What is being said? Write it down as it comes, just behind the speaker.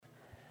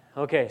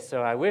Okay,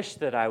 so I wish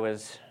that I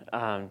was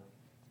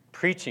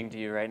preaching to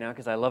you right now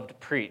because I love to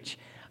preach.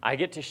 I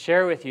get to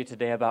share with you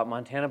today about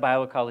Montana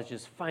Bible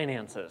College's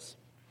finances.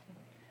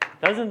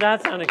 Doesn't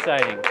that sound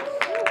exciting?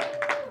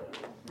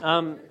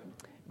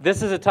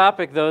 This is a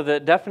topic, though,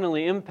 that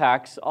definitely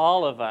impacts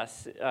all of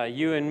us,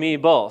 you and me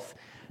both.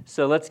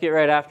 So let's get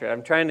right after it.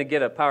 I'm trying to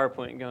get a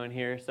PowerPoint going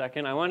here a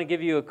second. I want to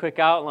give you a quick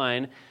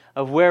outline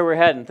of where we're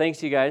heading.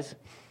 Thanks, you guys.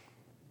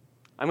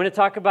 I'm going to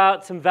talk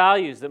about some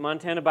values that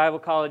Montana Bible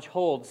College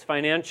holds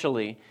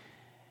financially.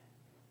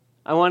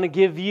 I want to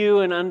give you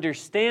an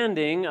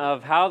understanding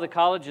of how the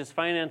college's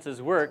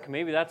finances work.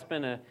 Maybe that's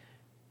been a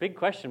big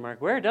question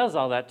mark. Where does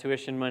all that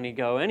tuition money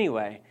go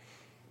anyway?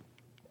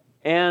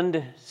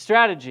 And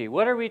strategy.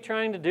 What are we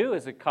trying to do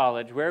as a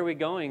college? Where are we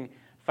going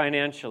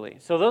financially?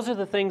 So those are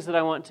the things that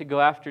I want to go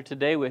after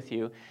today with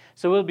you.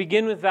 So we'll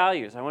begin with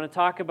values. I want to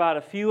talk about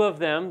a few of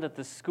them that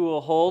the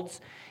school holds.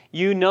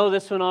 You know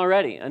this one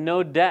already, a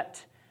no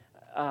debt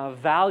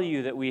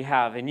value that we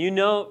have. And you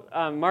know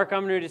Mark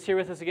Umrud is here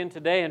with us again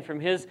today, and from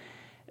his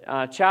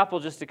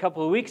chapel just a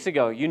couple of weeks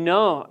ago, you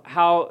know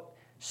how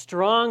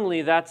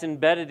strongly that's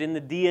embedded in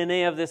the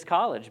DNA of this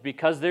college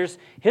because there's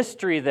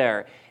history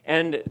there.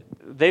 And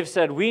they've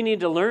said we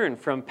need to learn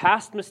from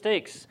past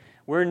mistakes.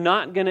 We're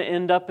not going to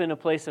end up in a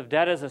place of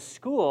debt as a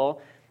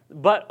school,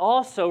 but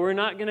also we're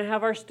not going to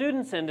have our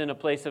students end in a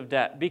place of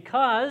debt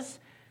because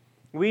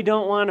we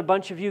don't want a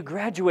bunch of you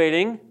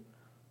graduating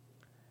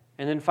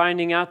and then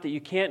finding out that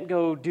you can't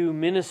go do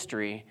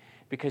ministry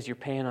because you're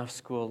paying off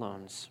school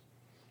loans.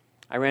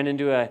 I ran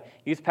into a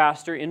youth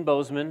pastor in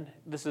Bozeman.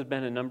 This has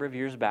been a number of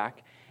years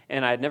back.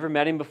 And I had never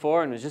met him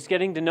before and was just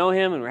getting to know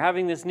him. And we're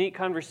having this neat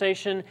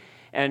conversation.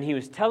 And he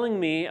was telling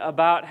me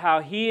about how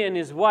he and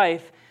his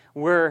wife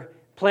were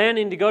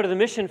planning to go to the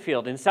mission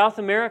field in South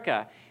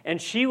America. And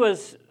she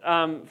was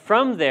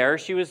from there.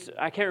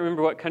 I can't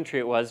remember what country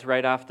it was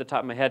right off the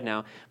top of my head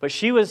now. But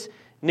she was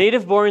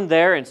native born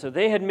there, and so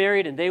they had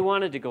married, and they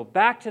wanted to go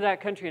back to that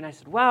country. And I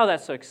said, wow,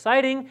 that's so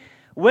exciting.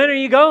 When are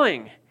you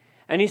going?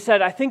 And he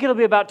said, I think it'll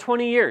be about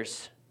 20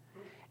 years.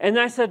 And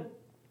I said,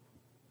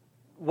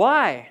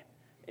 why?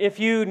 If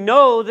you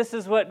know this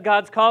is what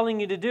God's calling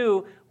you to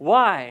do,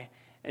 why?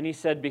 And he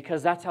said,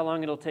 because that's how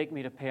long it'll take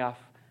me to pay off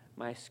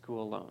my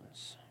school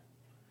loans.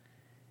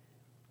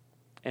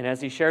 And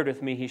as he shared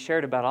with me, he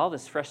shared about all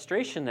this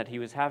frustration that he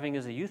was having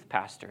as a youth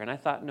pastor. And I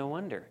thought, no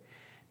wonder,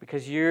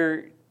 because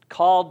you're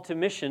called to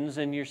missions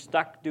and you're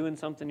stuck doing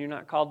something you're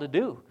not called to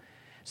do.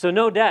 So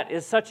no debt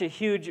is such a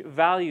huge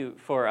value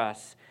for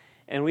us,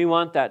 and we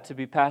want that to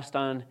be passed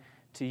on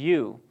to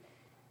you.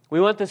 We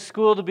want the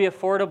school to be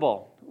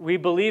affordable. We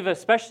believe,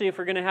 especially if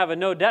we're going to have a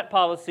no debt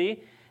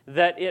policy,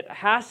 that it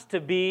has to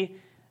be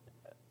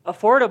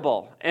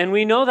affordable. And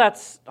we know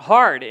that's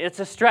hard. It's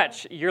a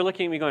stretch. You're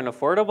looking at me going,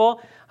 affordable?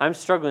 I'm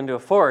struggling to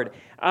afford.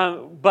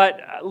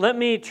 But let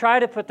me try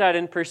to put that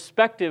in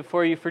perspective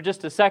for you for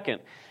just a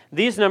second.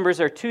 These numbers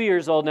are 2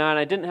 years old now, and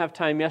I didn't have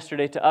time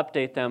yesterday to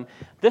update them.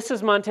 This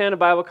is Montana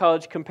Bible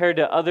College compared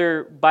to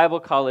other Bible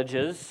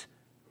colleges.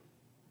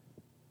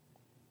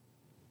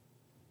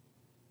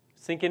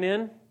 Sinking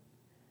in?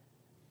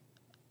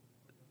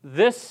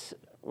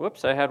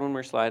 I had one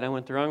more slide. I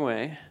went the wrong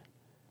way.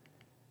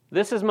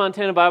 This is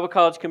Montana Bible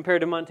College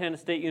compared to Montana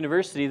State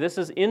University. This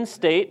is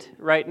in-state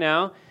right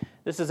now.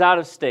 This is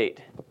out-of-state,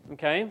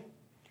 okay?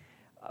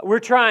 We're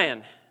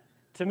trying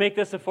to make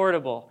this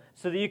affordable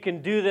so that you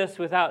can do this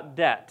without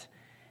debt.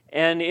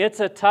 And it's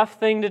a tough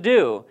thing to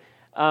do,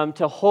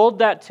 to hold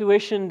that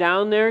tuition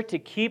down there, to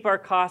keep our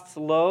costs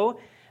low.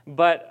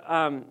 But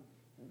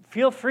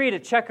feel free to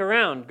check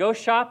around. Go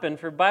shopping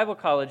for Bible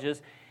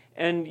colleges,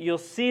 and you'll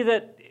see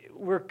that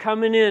we're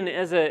coming in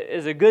as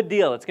a good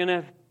deal. It's going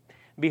to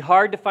be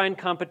hard to find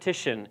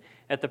competition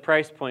at the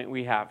price point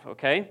we have,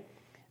 okay?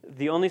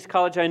 The only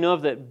college I know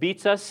of that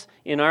beats us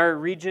in our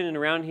region and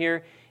around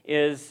here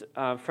is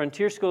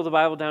Frontier School of the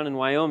Bible down in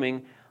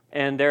Wyoming,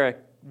 and they're a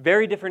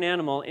very different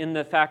animal in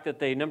the fact that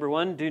they, number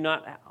one, do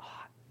not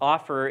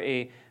offer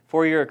a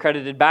 4-year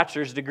accredited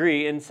bachelor's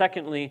degree, and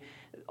secondly,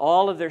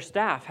 all of their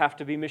staff have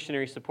to be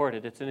missionary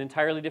supported. It's an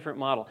entirely different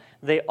model.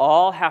 They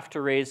all have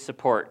to raise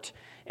support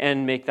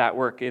and make that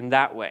work in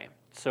that way.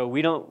 So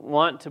we don't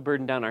want to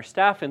burden down our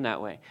staff in that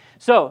way.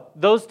 So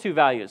those two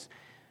values.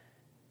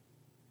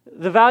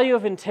 The value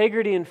of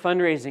integrity in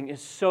fundraising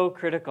is so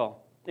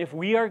critical. If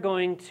we are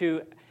going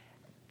to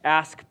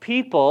ask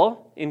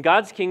people in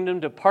God's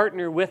kingdom to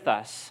partner with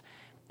us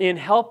in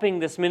helping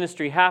this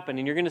ministry happen,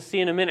 and you're going to see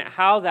in a minute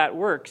how that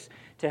works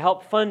to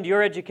help fund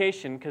your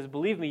education, because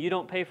believe me, you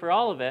don't pay for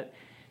all of it,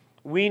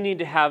 we need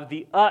to have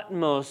the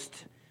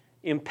utmost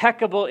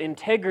impeccable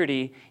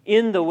integrity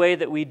in the way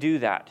that we do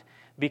that,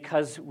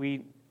 because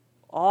we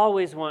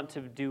always want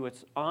to do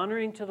what's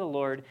honoring to the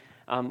Lord,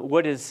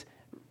 what is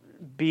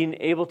being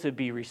able to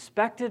be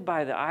respected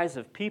by the eyes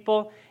of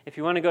people. If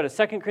you want to go to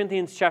 2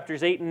 Corinthians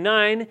chapters 8 and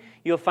 9,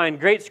 you'll find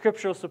great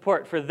scriptural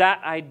support for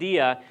that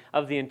idea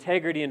of the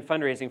integrity in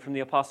fundraising from the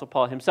Apostle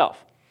Paul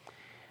himself.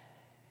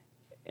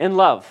 And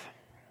love.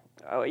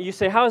 You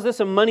say, how is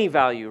this a money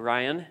value,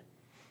 Ryan?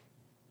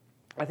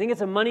 I think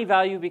it's a money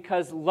value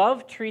because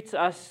love teaches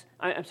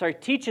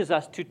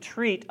us to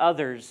treat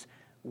others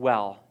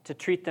well, to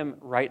treat them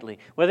rightly,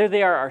 whether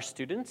they are our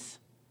students,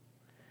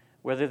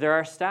 whether they're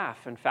our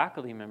staff and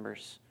faculty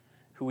members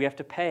who we have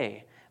to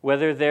pay,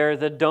 whether they're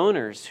the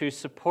donors who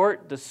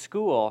support the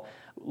school.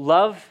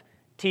 Love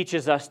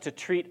teaches us to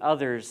treat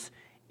others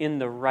in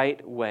the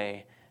right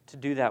way, to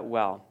do that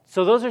well.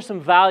 So those are some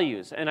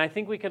values, and I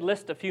think we could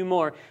list a few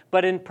more,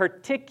 but in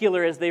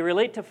particular, as they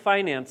relate to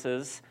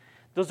finances,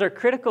 those are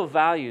critical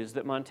values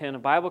that Montana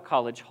Bible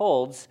College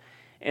holds,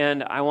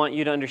 and I want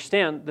you to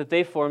understand that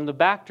they form the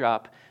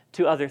backdrop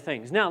to other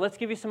things. Now, let's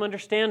give you some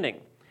understanding.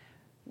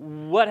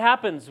 What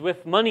happens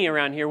with money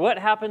around here? What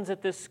happens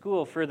at this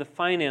school for the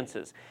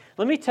finances?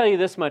 Let me tell you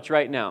this much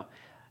right now.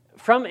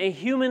 From a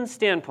human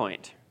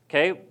standpoint,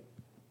 okay,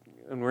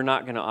 and we're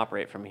not going to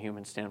operate from a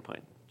human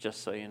standpoint,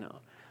 just so you know.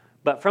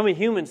 But from a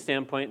human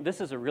standpoint,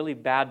 this is a really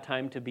bad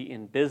time to be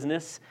in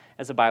business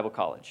as a Bible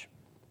college,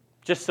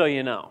 just so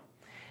you know.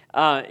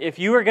 If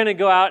you were going to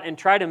go out and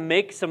try to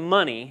make some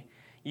money,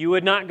 you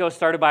would not go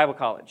start a Bible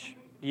college.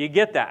 You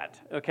get that,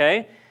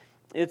 okay?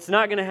 It's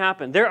not going to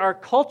happen. There are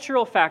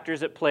cultural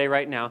factors at play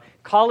right now.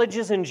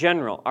 Colleges in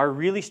general are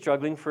really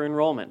struggling for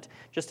enrollment.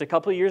 Just a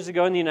couple of years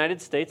ago in the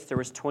United States, there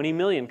was 20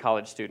 million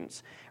college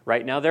students.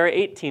 Right now, there are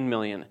 18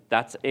 million.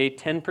 That's a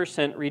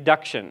 10%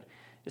 reduction.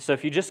 So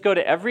if you just go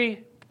to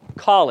every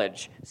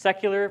college,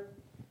 secular,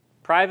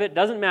 private,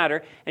 doesn't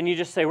matter, and you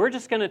just say, we're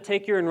just going to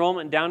take your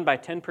enrollment down by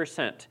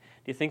 10%.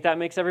 Do you think that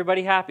makes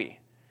everybody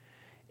happy?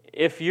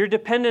 If you're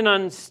dependent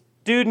on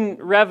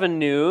student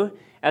revenue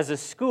as a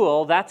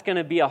school, that's going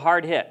to be a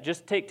hard hit.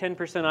 Just take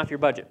 10% off your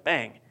budget.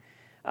 Bang.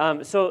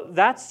 So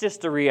that's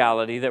just a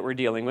reality that we're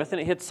dealing with, and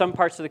it hits some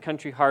parts of the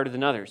country harder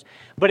than others.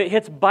 But it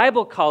hits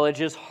Bible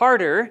colleges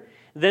harder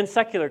than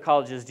secular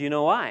colleges. Do you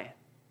know why?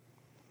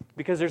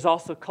 Because there's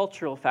also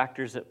cultural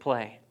factors at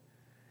play.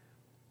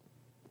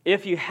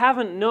 If you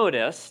haven't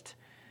noticed,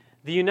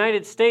 the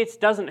United States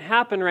doesn't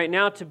happen right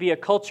now to be a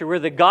culture where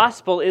the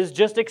gospel is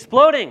just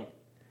exploding,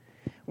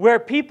 where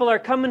people are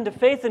coming to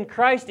faith in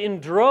Christ in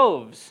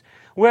droves,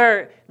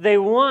 where they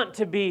want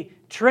to be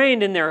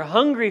trained and they're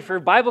hungry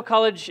for Bible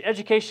college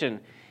education.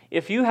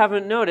 If you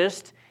haven't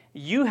noticed,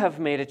 you have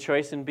made a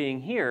choice in being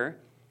here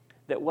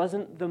that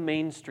wasn't the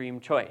mainstream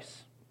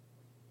choice.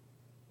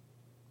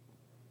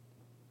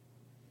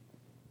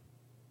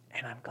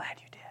 And I'm glad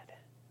you did.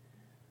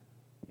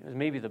 It was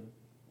maybe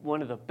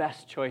one of the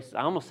best choices.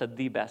 I almost said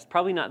the best.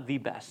 Probably not the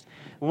best.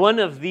 One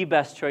of the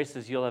best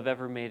choices you'll have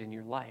ever made in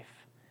your life.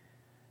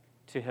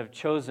 To have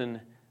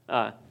chosen,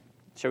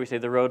 shall we say,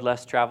 the road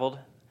less traveled,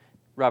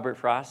 Robert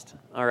Frost,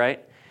 all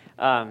right?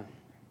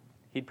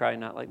 He'd probably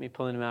not like me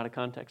pulling him out of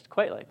context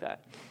quite like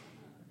that.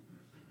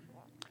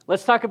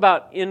 Let's talk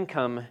about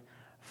income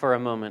for a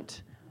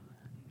moment.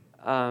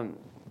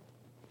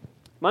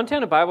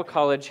 Montana Bible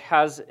College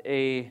has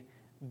a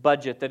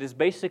budget that is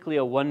basically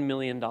a $1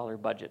 million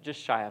budget,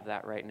 just shy of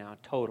that right now,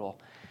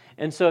 total.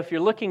 And so if you're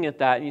looking at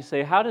that and you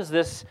say, how does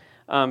this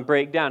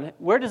break down?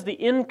 Where does the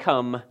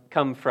income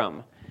come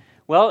from?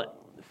 Well,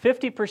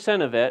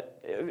 50% of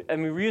it, I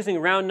mean, we're using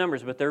round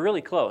numbers, but they're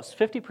really close.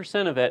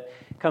 50% of it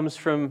comes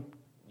from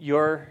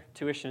your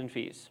tuition and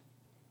fees.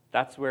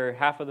 That's where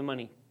half of the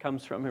money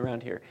comes from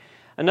around here.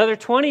 Another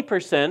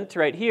 20%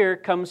 right here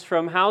comes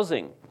from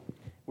housing.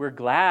 We're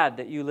glad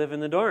that you live in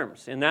the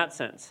dorms in that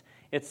sense.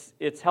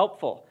 It's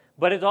helpful,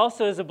 but it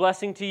also is a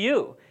blessing to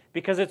you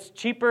because it's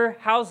cheaper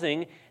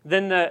housing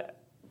than the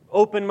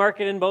open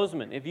market in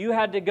Bozeman. If you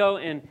had to go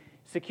and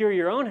secure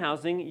your own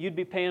housing, you'd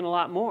be paying a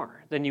lot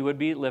more than you would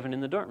be living in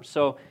the dorms.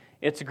 So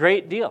it's a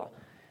great deal.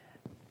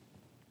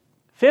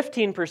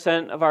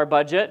 15% of our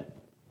budget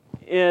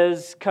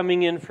is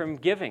coming in from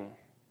giving.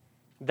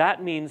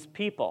 That means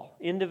people,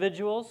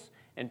 individuals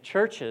and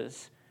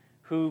churches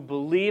who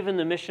believe in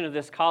the mission of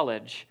this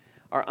college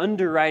are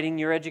underwriting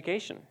your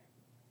education.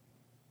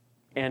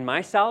 And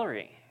my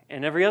salary,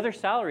 and every other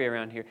salary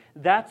around here.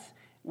 That's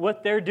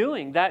what they're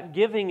doing. That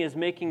giving is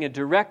making a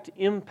direct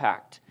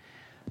impact.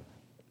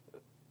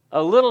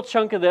 A little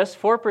chunk of this,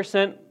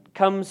 4%,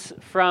 comes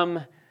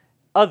from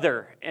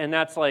other, and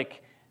that's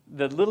like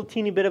the little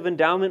teeny bit of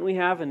endowment we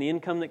have and the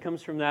income that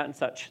comes from that and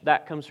such.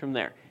 That comes from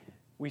there.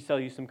 We sell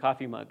you some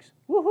coffee mugs.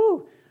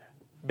 Woohoo!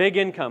 Big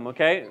income,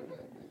 okay?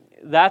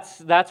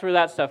 That's where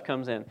that stuff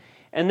comes in.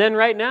 And then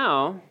right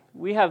now,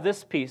 we have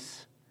this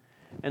piece.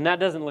 And that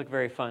doesn't look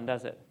very fun,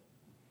 does it?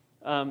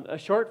 A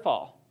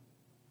shortfall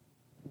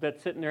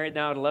that's sitting there right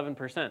now at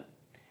 11%.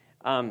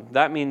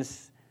 That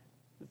means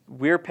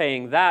we're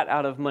paying that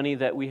out of money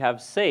that we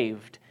have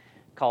saved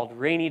called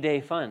rainy day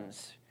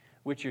funds,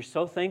 which you're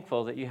so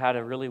thankful that you had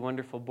a really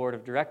wonderful board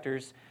of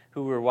directors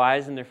who were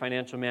wise in their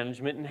financial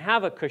management and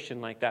have a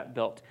cushion like that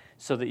built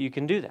so that you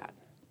can do that.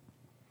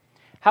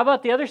 How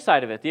about the other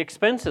side of it, the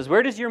expenses?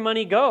 Where does your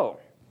money go?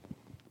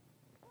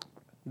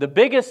 The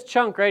biggest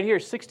chunk right here,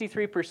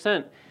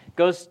 63%,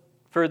 goes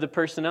for the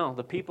personnel,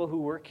 the people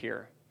who work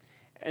here.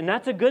 And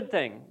that's a good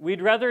thing.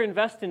 We'd rather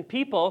invest in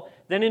people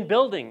than in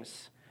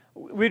buildings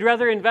We'd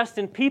rather invest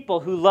in people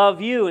who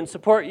love you and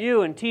support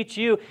you and teach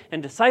you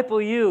and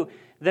disciple you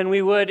than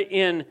we would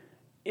in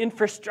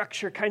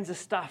infrastructure kinds of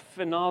stuff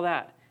and all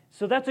that.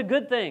 So that's a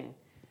good thing.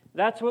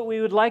 That's what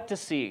we would like to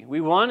see.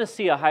 We want to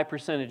see a high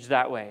percentage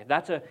that way.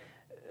 That's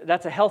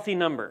a healthy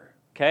number,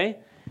 okay?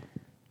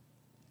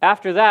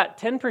 After that,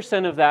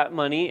 10% of that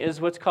money is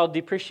what's called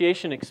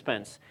depreciation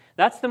expense.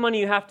 That's the money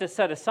you have to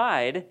set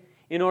aside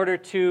in order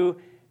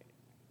to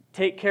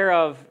take care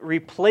of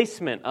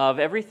replacement of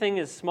everything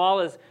as small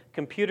as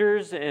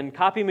computers and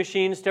copy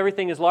machines to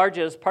everything as large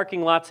as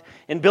parking lots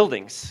and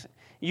buildings.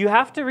 You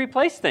have to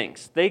replace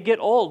things. They get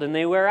old and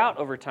they wear out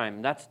over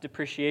time. That's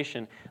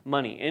depreciation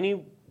money.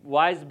 Any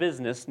wise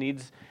business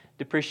needs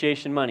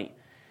depreciation money,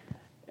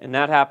 and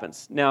that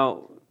happens.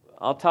 Now,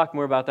 I'll talk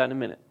more about that in a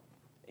minute.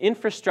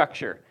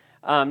 Infrastructure.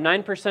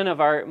 9%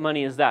 of our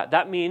money is that.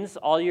 That means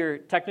all your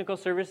technical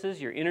services,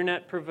 your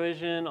internet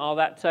provision, all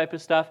that type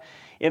of stuff.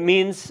 It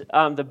means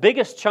the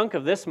biggest chunk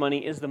of this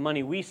money is the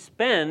money we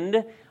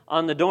spend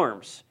on the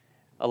dorms.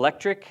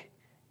 Electric,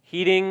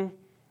 heating,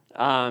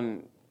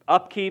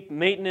 upkeep,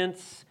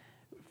 maintenance,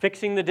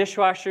 fixing the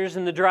dishwashers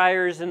and the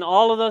dryers and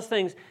all of those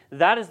things.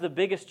 That is the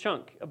biggest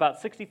chunk.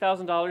 About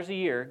 $60,000 a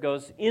year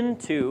goes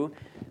into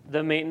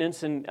the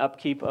maintenance and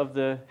upkeep of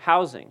the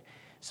housing.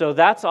 So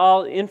that's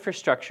all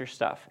infrastructure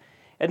stuff.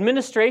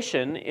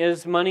 Administration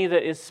is money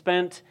that is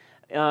spent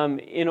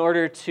in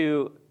order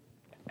to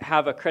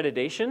have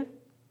accreditation.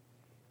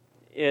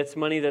 It's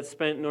money that's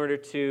spent in order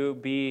to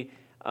be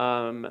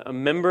a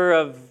member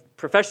of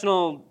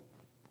professional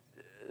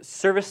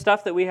service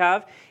stuff that we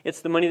have. It's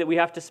the money that we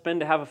have to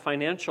spend to have a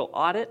financial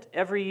audit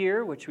every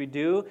year, which we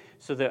do,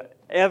 so that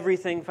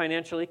everything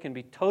financially can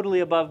be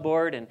totally above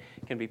board and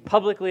can be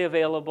publicly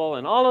available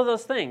and all of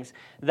those things.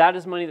 That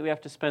is money that we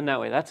have to spend that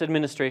way. That's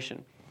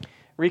administration.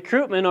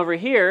 Recruitment over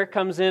here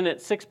comes in at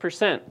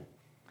 6%.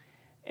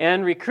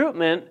 And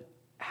recruitment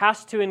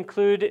has to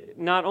include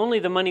not only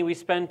the money we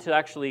spend to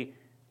actually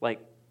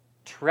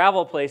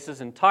travel places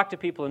and talk to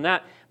people and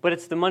that, but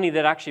it's the money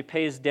that actually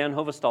pays Dan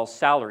Hovestall's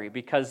salary,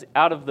 because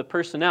out of the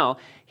personnel,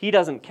 he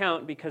doesn't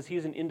count because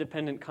he's an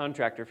independent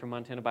contractor for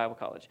Montana Bible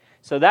College.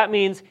 So that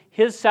means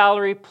his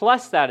salary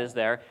plus that is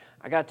there.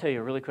 I got to tell you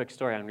a really quick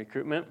story on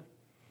recruitment.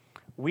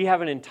 We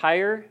have an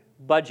entire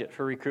budget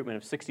for recruitment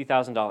of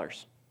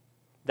 $60,000.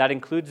 That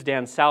includes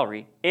Dan's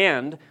salary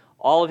and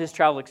all of his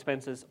travel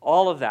expenses,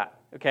 all of that,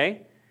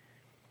 okay?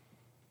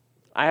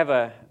 I have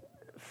a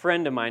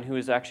friend of mine who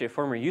is actually a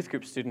former youth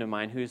group student of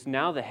mine who's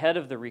now the head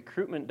of the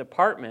recruitment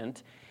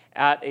department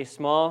at a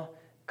small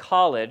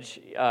college,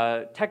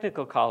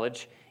 technical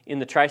college in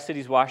the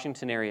Tri-Cities,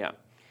 Washington area.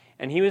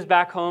 And he was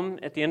back home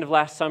at the end of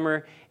last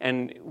summer,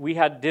 and we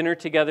had dinner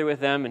together with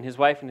them and his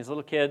wife and his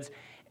little kids,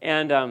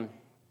 and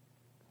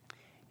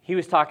he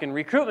was talking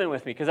recruitment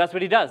with me because that's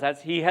what he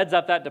does. He heads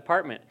up that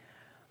department.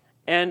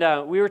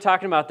 And we were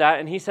talking about that,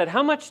 and he said,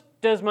 "How much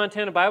does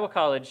Montana Bible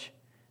College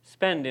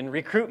spend in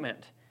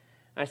recruitment?"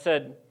 I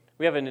said,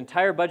 "We have an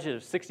entire budget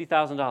of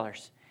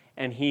 $60,000.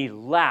 And he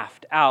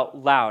laughed out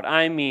loud.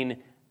 I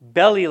mean,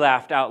 belly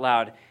laughed out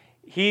loud.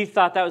 He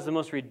thought that was the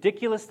most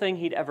ridiculous thing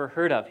he'd ever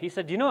heard of. He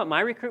said, "Do you know what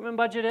my recruitment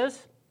budget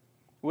is?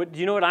 Do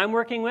you know what I'm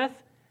working with?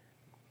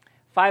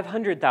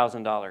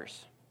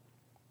 $500,000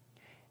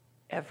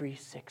 every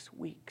 6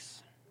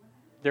 weeks.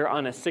 They're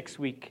on a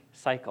 6-week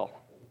cycle."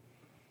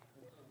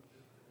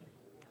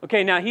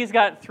 Okay, now he's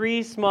got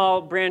 3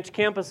 small branch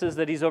campuses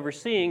that he's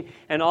overseeing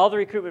and all the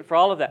recruitment for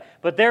all of that.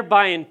 But they're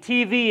buying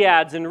TV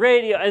ads and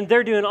radio, and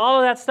they're doing all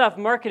of that stuff,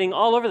 marketing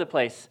all over the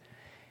place.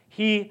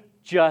 He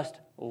just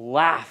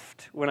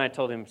laughed when I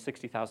told him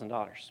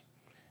 $60,000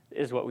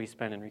 is what we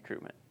spend in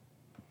recruitment.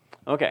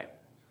 Okay,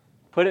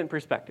 put it in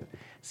perspective.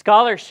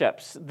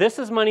 Scholarships. This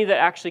is money that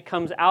actually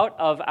comes out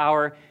of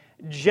our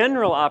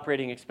general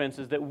operating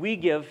expenses that we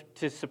give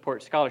to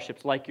support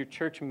scholarships, like your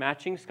church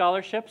matching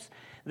scholarships.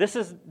 This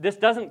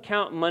doesn't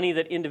count money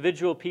that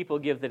individual people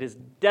give that is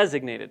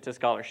designated to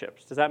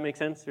scholarships. Does that make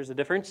sense? There's a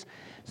difference.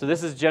 So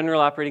this is general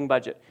operating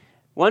budget.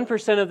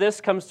 1% of this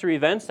comes through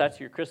events. That's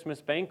your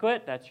Christmas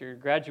banquet. That's your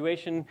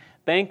graduation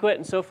banquet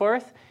and so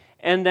forth.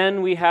 And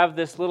then we have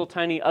this little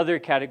tiny other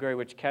category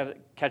which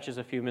catches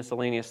a few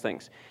miscellaneous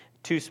things.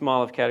 Too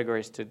small of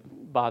categories to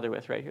bother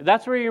with right here.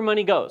 That's where your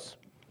money goes.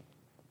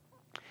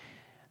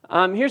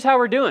 Here's how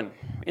we're doing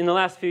in the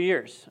last few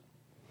years.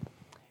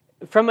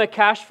 From a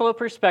cash flow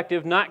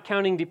perspective, not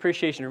counting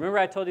depreciation. Remember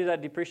I told you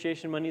that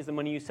depreciation money is the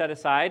money you set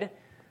aside?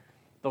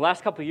 The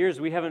last couple of years,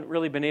 we haven't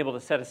really been able to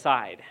set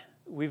aside.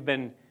 We've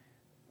been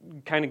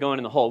kind of going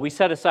in the hole. We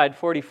set aside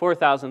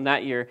 $44,000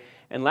 that year,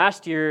 and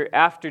last year,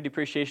 after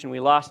depreciation,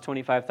 we lost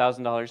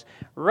 $25,000.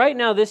 Right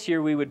now, this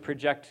year, we would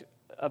project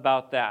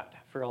about that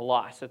for a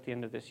loss at the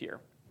end of this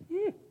year.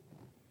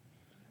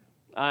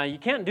 You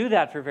can't do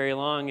that for very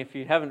long if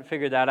you haven't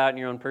figured that out in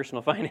your own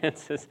personal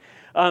finances.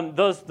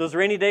 Those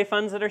rainy day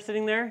funds that are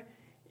sitting there,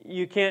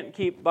 you can't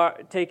keep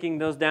taking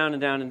those down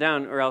and down and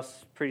down, or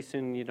else pretty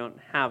soon you don't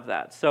have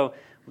that. So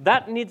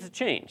that needs to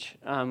change.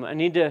 I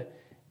need to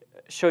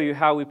show you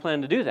how we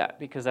plan to do that,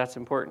 because that's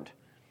important.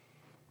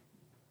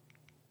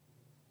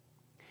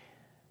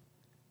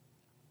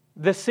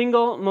 The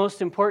single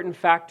most important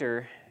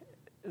factor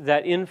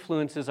that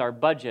influences our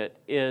budget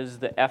is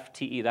the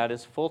FTE. That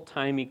is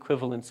full-time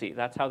equivalency.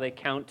 That's how they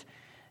count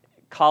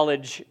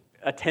college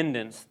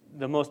attendance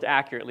the most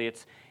accurately.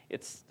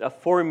 It's a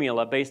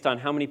formula based on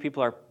how many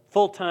people are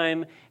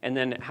full-time and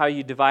then how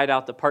you divide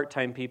out the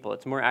part-time people.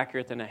 It's more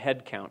accurate than a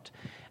head count.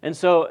 And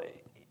so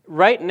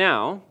right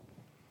now,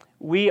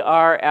 we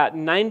are at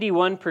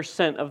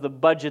 91% of the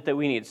budget that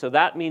we need. So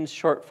that means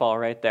shortfall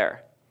right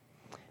there.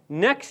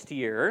 Next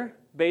year,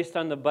 based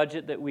on the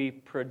budget that we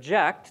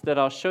project, that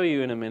I'll show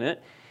you in a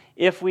minute,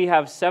 if we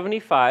have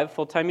 75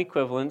 full-time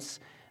equivalents,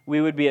 we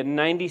would be at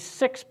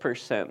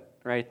 96%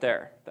 right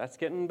there. That's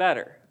getting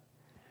better.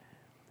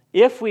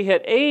 If we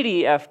hit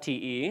 80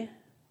 FTE,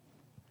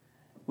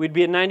 we'd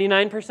be at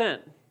 99%.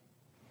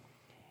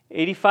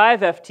 85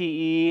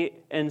 FTE,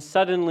 and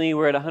suddenly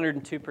we're at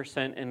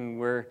 102%, and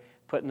we're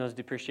putting those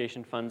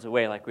depreciation funds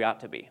away like we ought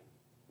to be.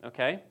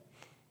 Okay?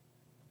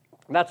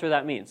 That's what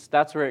that means.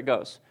 That's where it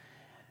goes.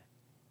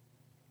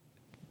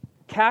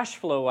 Cash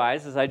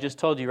flow-wise, as I just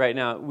told you right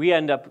now, we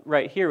end up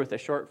right here with a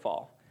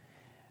shortfall.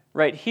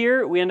 Right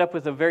here, we end up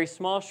with a very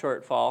small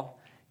shortfall.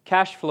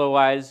 Cash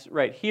flow-wise,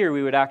 right here,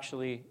 we would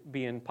actually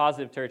be in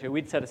positive territory.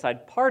 We'd set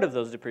aside part of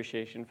those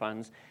depreciation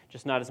funds,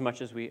 just not as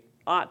much as we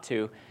ought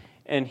to.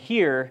 And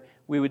here,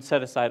 we would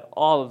set aside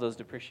all of those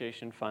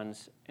depreciation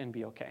funds and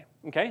be okay.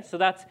 Okay? So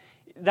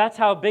that's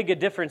how big a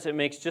difference it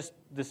makes just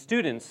the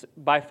students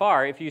by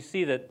far. If you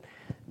see that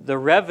the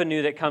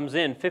revenue that comes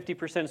in,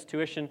 50% is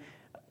tuition,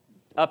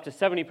 up to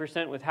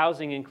 70% with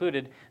housing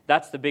included,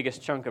 that's the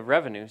biggest chunk of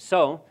revenue.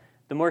 So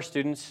the more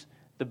students,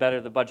 the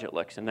better the budget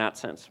looks in that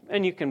sense.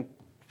 And you can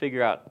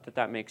figure out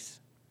that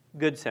makes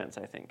good sense,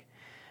 I think.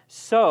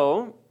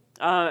 So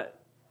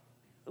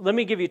let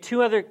me give you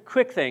two other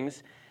quick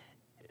things.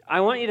 I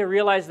want you to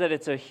realize that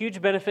it's a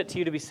huge benefit to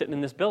you to be sitting in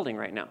this building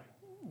right now.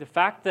 The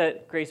fact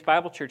that Grace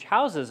Bible Church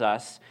houses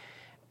us,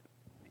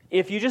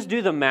 if you just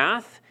do the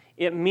math,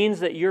 it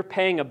means that you're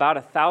paying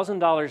about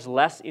 $1,000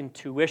 less in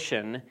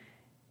tuition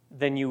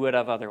than you would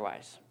have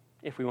otherwise,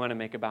 if we want to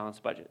make a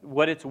balanced budget.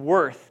 What it's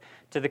worth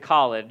to the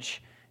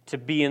college to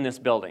be in this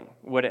building,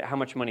 how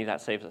much money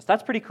that saves us.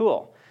 That's pretty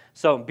cool.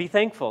 So be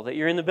thankful that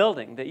you're in the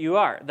building, that you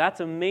are. That's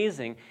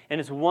amazing. And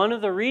it's one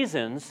of the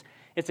reasons,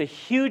 it's a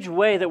huge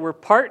way that we're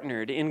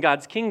partnered in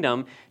God's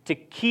kingdom to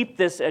keep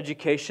this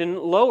education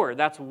lower.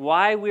 That's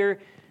why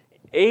we're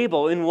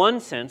able, in one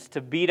sense,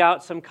 to beat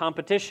out some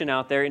competition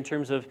out there in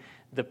terms of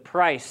the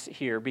price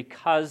here,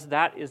 because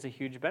that is a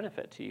huge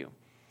benefit to you.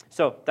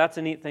 So that's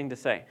a neat thing to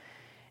say.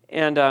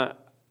 And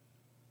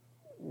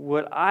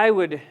what I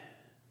would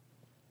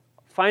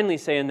finally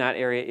say in that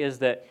area is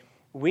that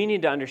we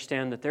need to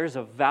understand that there's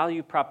a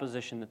value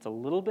proposition that's a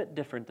little bit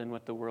different than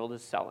what the world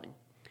is selling.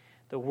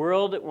 The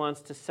world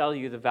wants to sell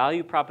you the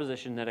value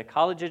proposition that a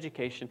college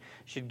education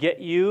should get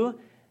you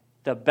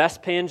the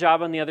best paying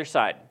job on the other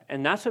side.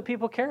 And that's what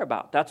people care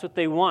about. That's what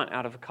they want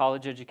out of a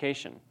college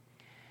education.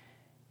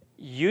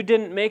 You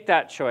didn't make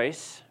that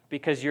choice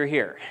because you're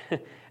here.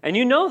 And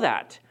you know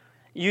that.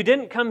 You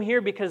didn't come here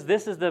because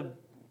this is the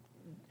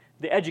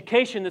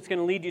education that's going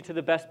to lead you to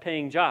the best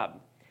paying job.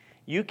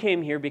 You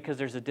came here because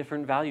there's a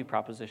different value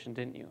proposition,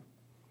 didn't you?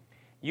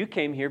 You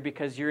came here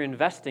because you're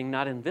investing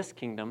not in this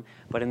kingdom,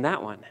 but in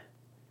that one.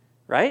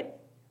 Right?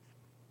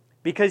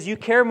 Because you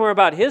care more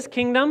about His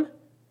kingdom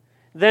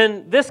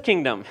than this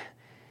kingdom.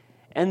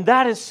 And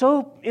that is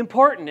so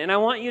important, and I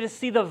want you to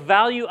see the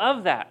value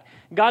of that.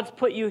 God's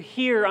put you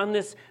here on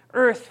this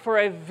earth for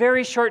a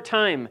very short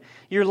time.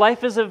 Your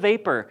life is a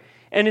vapor,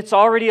 and it's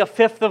already a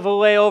fifth of a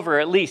way over,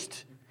 at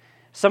least.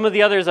 Some of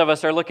the others of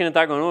us are looking at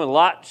that going, oh, a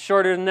lot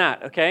shorter than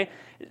that, okay?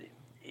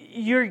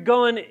 You're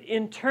going,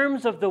 in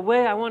terms of the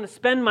way I want to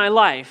spend my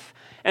life,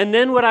 and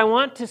then what I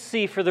want to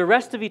see for the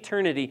rest of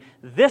eternity,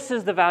 this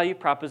is the value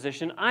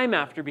proposition I'm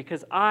after,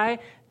 because I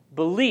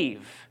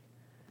believe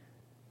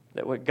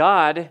that what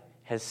God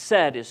has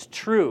said is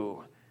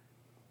true,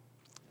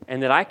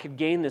 and that I could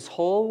gain this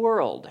whole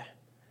world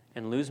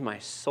and lose my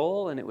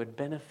soul, and it would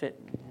benefit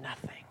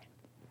nothing.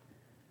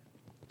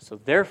 So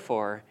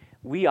therefore,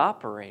 we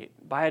operate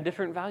by a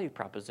different value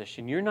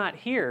proposition. You're not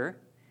here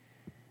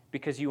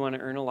because you want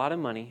to earn a lot of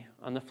money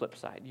on the flip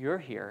side. You're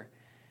here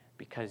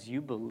because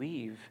you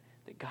believe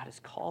that God has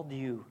called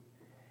you,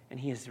 and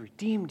He has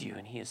redeemed you,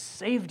 and He has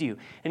saved you,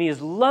 and He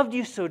has loved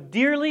you so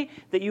dearly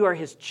that you are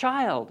His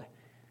child,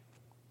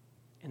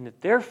 and that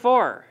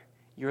therefore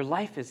your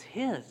life is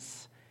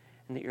His,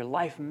 and that your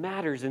life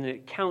matters and that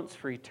it counts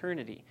for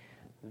eternity.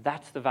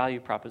 That's the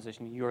value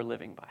proposition you're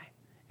living by,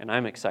 and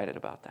I'm excited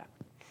about that.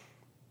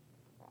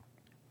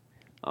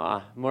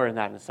 More on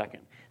that in a second.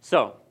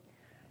 So,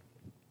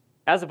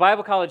 as a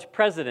Bible college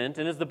president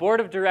and as the board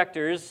of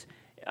directors,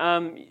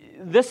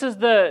 this is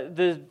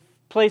the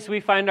place we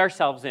find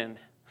ourselves in.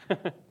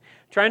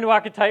 Trying to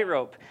walk a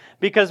tightrope.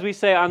 Because we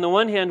say, on the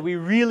one hand, we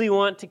really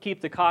want to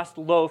keep the cost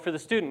low for the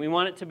student. We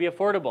want it to be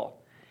affordable.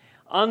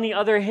 On the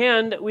other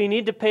hand, we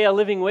need to pay a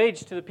living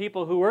wage to the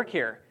people who work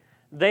here.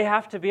 They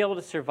have to be able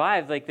to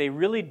survive. Like, they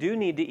really do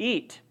need to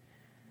eat.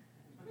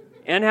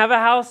 And have a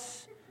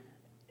house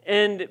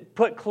and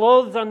put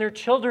clothes on their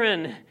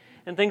children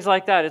and things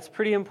like that. It's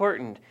pretty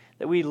important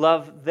that we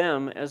love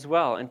them as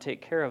well and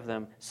take care of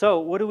them. So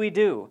what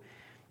do?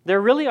 There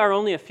really are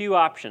only a few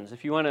options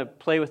if you want to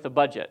play with the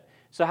budget.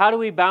 So how do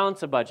we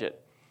balance a budget?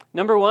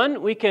 Number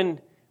one, we can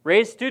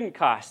raise student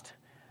cost.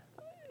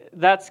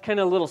 That's kind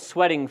of a little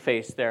sweating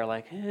face there,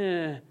 like,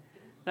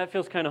 that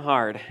feels kind of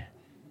hard.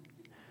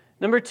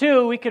 Number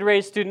two, we could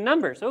raise student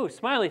numbers. Oh,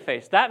 smiley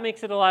face. That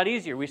makes it a lot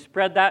easier. We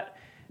spread that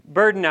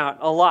burden out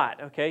a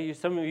lot, okay?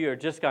 Some of you are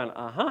just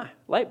gone,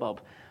 light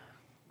bulb.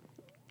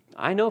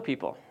 I know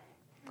people.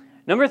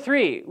 Number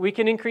three, we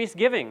can increase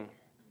giving.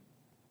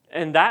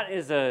 And that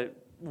is a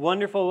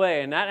wonderful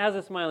way, and that has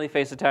a smiley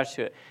face attached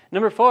to it.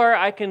 Number four,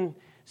 I can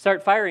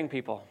start firing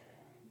people.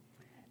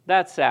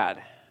 That's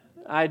sad.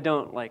 I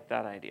don't like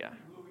that idea.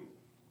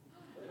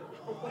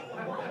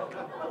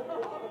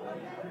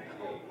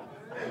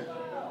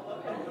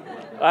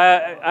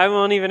 I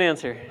won't even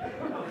answer.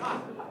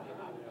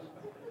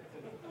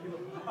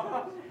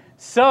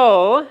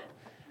 So,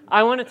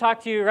 I want to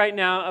talk to you right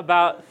now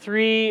about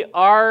 3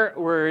 R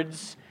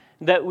words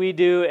that we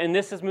do, and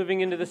this is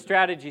moving into the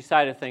strategy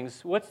side of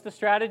things. What's the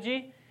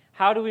strategy?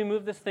 How do we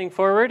move this thing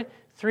forward?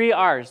 3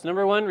 R's.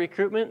 Number 1,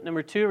 recruitment.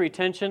 Number 2,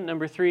 retention.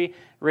 Number 3,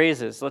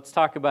 raises. Let's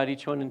talk about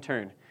each one in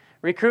turn.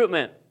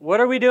 Recruitment. What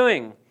are we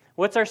doing?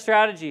 What's our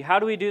strategy? How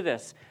do we do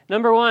this?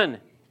 Number 1,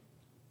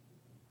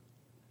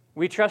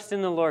 we trust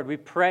in the Lord. We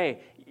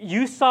pray.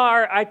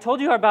 I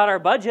told you about our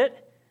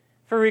budget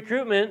for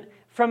recruitment.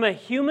 From a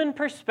human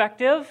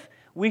perspective,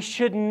 we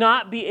should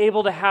not be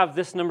able to have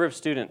this number of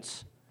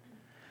students.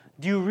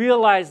 Do you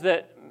realize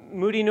that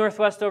Moody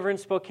Northwest over in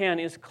Spokane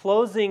is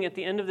closing at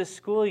the end of this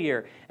school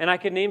year? And I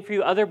could name for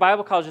you other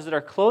Bible colleges that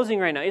are closing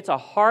right now. It's a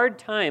hard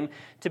time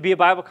to be a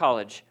Bible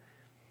college.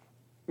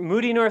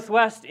 Moody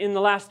Northwest in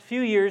the last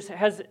few years,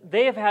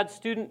 they have had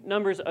student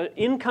numbers, an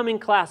incoming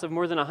class of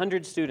more than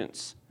 100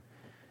 students.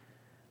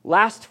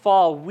 Last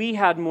fall, we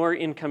had more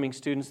incoming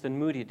students than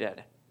Moody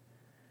did.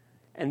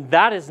 And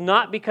that is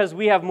not because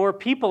we have more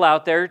people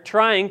out there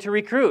trying to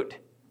recruit.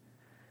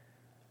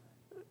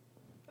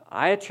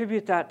 I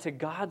attribute that to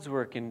God's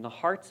work in the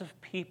hearts of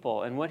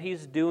people and what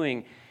He's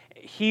doing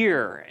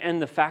here,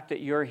 and the fact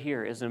that you're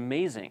here is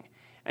amazing.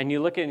 And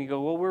you look at it and you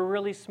go, well, we're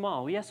really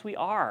small. Well, yes, we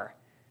are.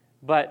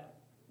 But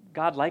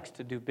God likes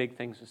to do big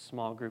things with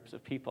small groups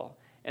of people.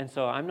 And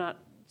so I'm not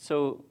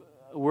so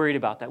worried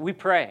about that. We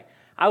pray.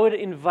 I would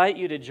invite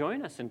you to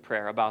join us in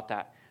prayer about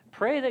that.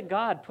 Pray that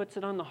God puts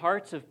it on the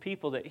hearts of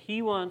people that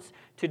He wants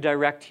to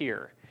direct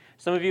here.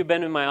 Some of you have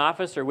been in my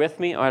office or with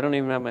me. Oh, I don't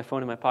even have my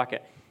phone in my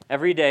pocket.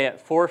 Every day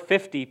at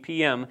 4:50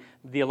 p.m.,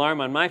 the alarm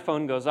on my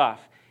phone goes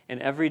off.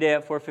 And every day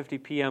at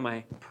 4:50 p.m.,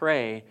 I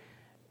pray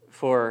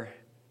for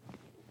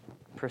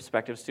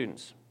prospective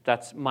students.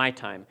 That's my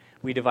time.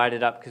 We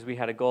divided up because we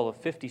had a goal of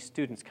 50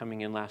 students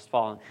coming in last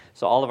fall.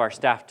 So all of our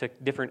staff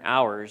took different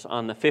hours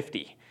on the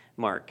 50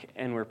 mark,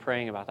 and we're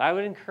praying about that. I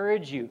would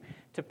encourage you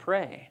to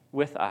pray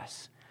with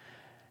us.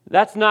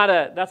 That's not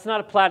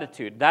a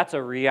platitude. That's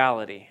a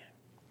reality.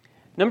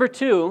 Number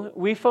 2,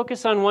 we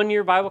focus on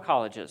one-year Bible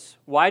colleges.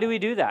 Why do we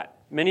do that?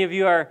 Many of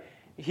you are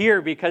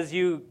here because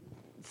you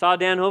saw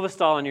Dan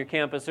Hovestall on your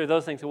campus or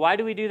those things. Why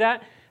do we do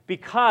that?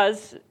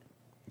 Because,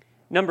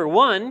 number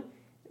 1,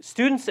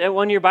 students at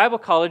one-year Bible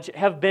college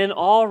have been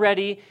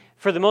already,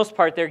 for the most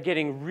part, they're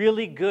getting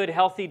really good,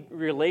 healthy,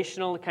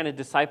 relational kind of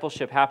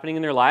discipleship happening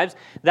in their lives.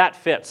 That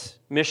fits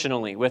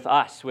missionally with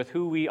us, with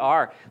who we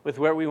are, with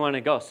where we want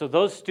to go. So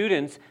those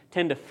students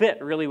tend to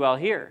fit really well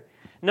here.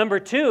 Number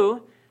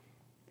 2,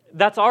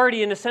 that's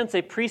already, in a sense,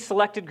 a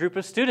pre-selected group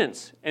of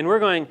students. And we're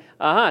going,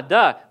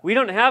 we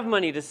don't have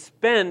money to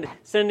spend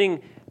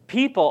sending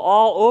people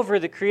all over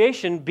the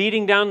creation,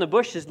 beating down the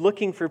bushes,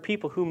 looking for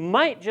people who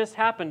might just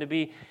happen to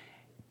be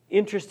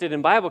interested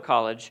in Bible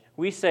college.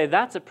 We say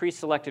that's a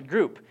pre-selected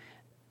group.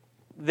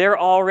 They're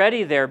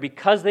already there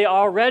because they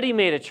already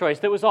made a choice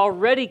that was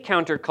already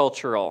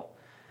countercultural.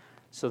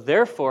 So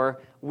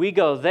therefore, we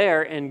go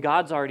there, and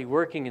God's already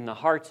working in the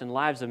hearts and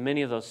lives of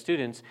many of those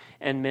students,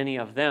 and many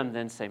of them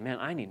then say, man,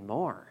 I need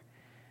more.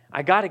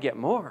 I got to get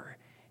more.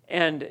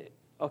 And,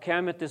 okay,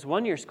 I'm at this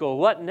one-year school.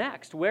 What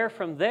next? Where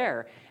from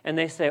there? And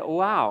they say,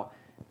 wow,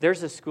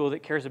 there's a school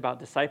that cares about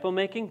disciple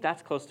making.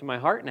 That's close to my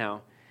heart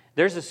now.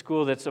 There's a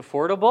school that's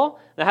affordable.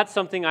 That's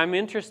something I'm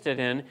interested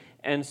in.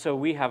 And so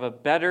we have a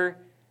better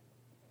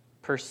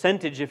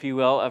percentage, if you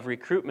will, of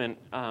recruitment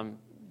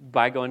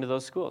by going to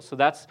those schools. So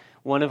that's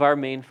one of our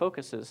main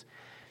focuses.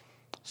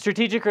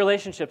 Strategic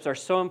relationships are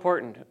so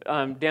important.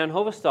 Dan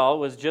Hovestall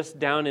was just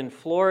down in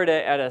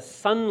Florida at a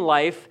Sun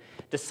Life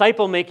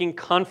disciple-making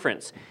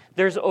conference.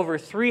 There's over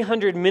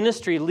 300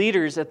 ministry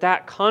leaders at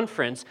that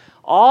conference,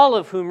 all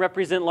of whom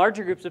represent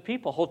larger groups of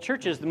people, whole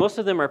churches. Most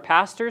of them are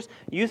pastors,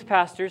 youth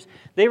pastors.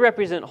 They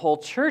represent whole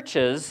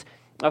churches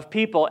of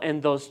people,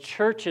 and those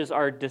churches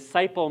are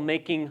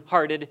disciple-making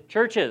hearted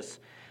churches.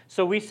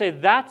 So we say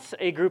that's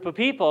a group of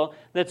people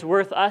that's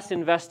worth us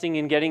investing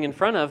in getting in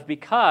front of,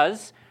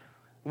 because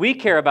We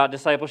care about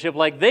discipleship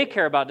like they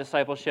care about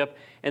discipleship,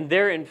 and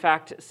they're in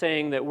fact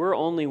saying that we're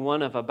only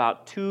one of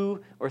about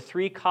 2 or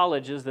 3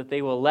 colleges that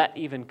they will let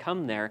even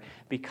come there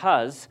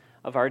because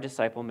of our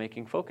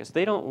disciple-making focus.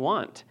 They don't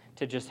want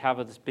to just have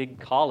this big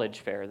college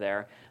fair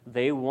there.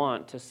 They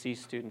want to see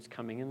students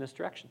coming in this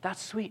direction.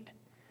 That's sweet.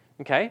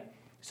 Okay?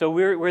 So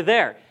we're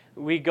there.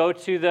 We go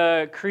to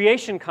the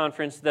Creation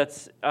Conference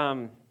that's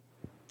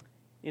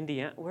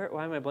Indiana.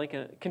 Why am I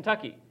blanking?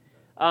 Kentucky.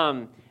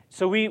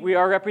 So we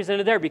are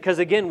represented there because,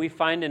 again, we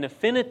find an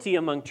affinity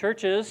among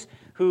churches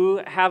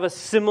who have a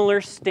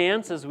similar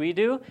stance as we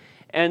do.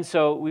 And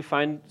so we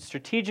find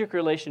strategic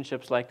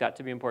relationships like that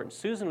to be important.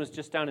 Susan was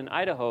just down in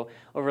Idaho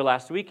over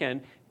last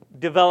weekend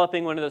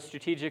developing one of those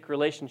strategic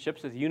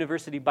relationships with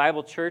University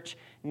Bible Church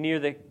near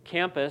the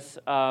campus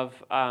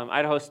of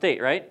Idaho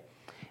State, right?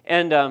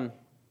 And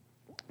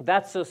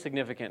that's so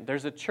significant.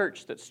 There's a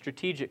church that's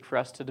strategic for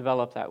us to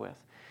develop that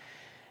with.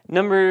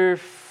 Number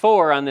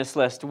 4 on this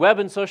list, web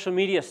and social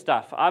media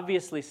stuff.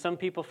 Obviously, some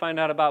people find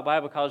out about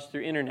Bible college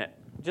through internet.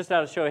 Just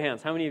out of show of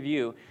hands, how many of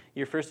you,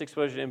 your first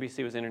exposure to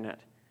NBC was internet?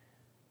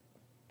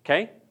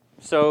 Okay,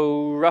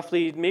 so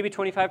roughly maybe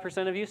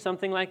 25% of you,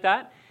 something like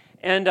that.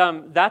 And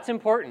that's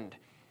important.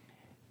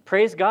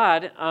 Praise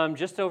God,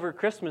 just over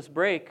Christmas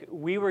break,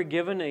 we were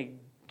given a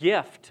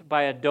gift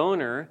by a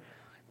donor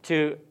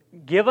to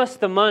give us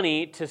the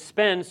money to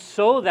spend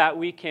so that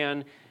we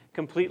can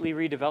completely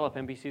redevelop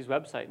NBC's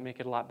website and make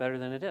it a lot better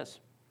than it is.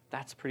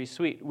 That's pretty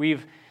sweet.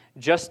 We've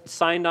just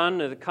signed on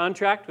to the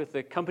contract with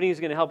the company who's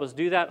going to help us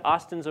do that.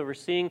 Austin's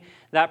overseeing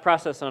that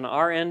process on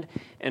our end,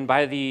 and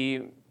by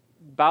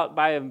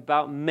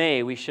about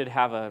May, we should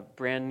have a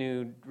brand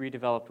new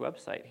redeveloped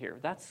website here.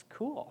 That's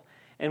cool.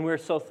 And we're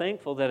so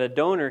thankful that a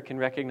donor can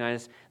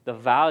recognize the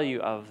value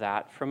of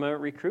that from a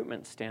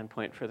recruitment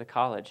standpoint for the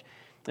college.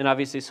 And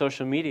obviously,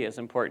 social media is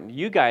important.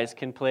 You guys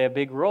can play a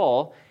big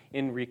role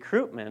in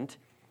recruitment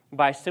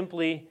by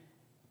simply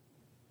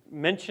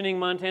mentioning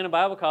Montana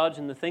Bible College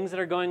and the things that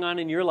are going on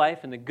in your life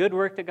and the good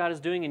work that God is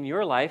doing in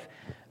your life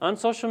on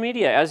social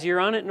media as you're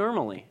on it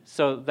normally.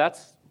 So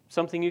that's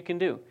something you can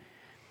do.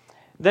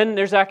 Then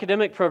there's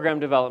academic program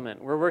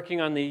development. We're working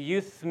on the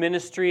youth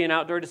ministry and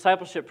outdoor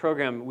discipleship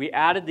program. We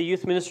added the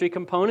youth ministry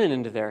component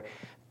into there,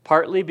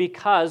 partly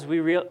because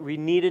we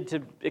needed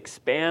to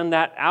expand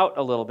that out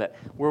a little bit.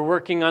 We're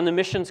working on the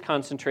missions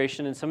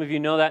concentration, and some of you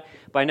know that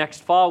by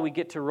next fall we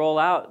get to roll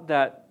out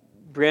that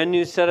brand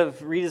new set of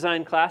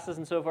redesigned classes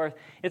and so forth.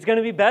 It's going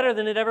to be better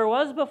than it ever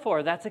was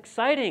before. That's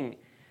exciting.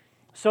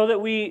 So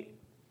that we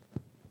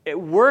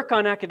work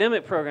on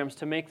academic programs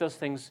to make those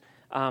things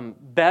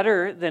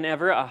better than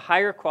ever, a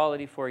higher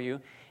quality for you.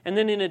 And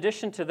then in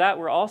addition to that,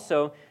 we're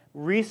also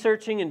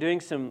researching and doing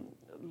some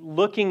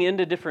looking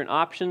into different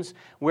options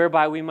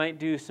whereby we might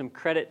do some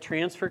credit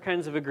transfer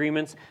kinds of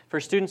agreements for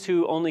students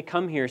who only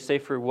come here, say,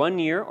 for 1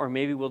 year, or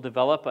maybe we'll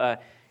develop a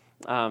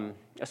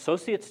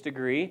associate's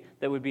degree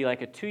that would be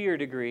like a 2-year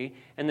degree,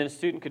 and then a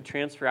student could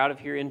transfer out of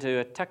here into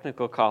a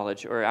technical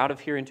college or out of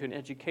here into an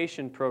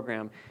education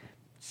program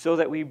so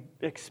that we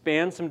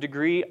expand some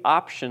degree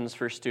options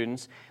for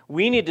students.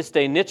 We need to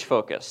stay niche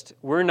focused.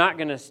 We're not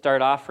going to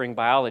start offering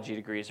biology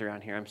degrees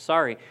around here. I'm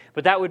sorry,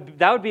 but that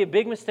would be a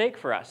big mistake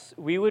for us.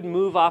 We would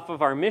move off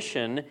of our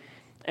mission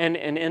and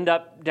end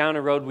up down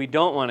a road we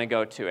don't want to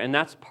go to. And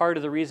that's part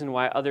of the reason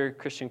why other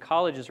Christian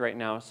colleges right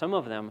now, some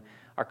of them,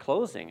 are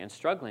closing and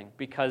struggling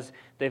because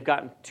they've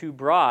gotten too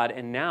broad,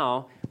 and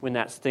now when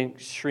that thing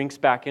shrinks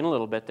back in a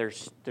little bit,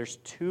 there's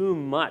too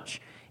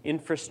much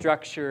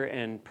infrastructure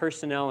and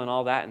personnel and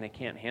all that, and they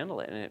can't handle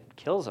it, and it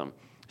kills them.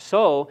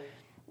 So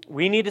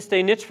we need to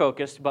stay niche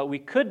focused, but we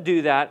could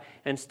do that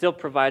and still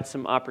provide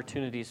some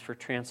opportunities for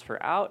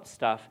transfer out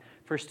stuff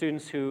for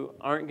students who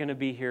aren't going to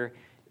be here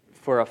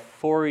for a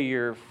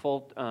 4-year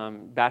full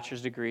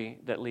bachelor's degree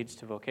that leads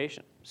to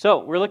vocation. So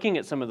we're looking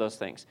at some of those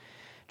things,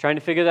 trying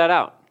to figure that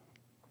out.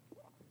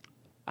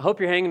 I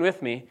hope you're hanging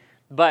with me,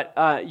 but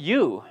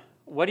you,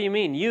 what do you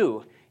mean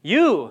you?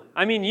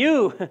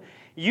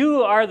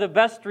 You are the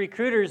best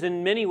recruiters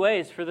in many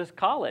ways for this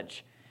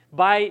college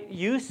by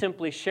you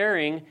simply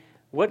sharing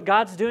what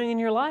God's doing in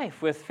your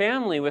life with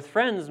family, with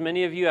friends.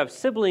 Many of you have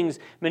siblings,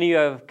 many of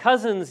you have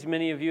cousins,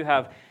 many of you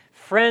have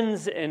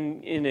friends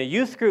in a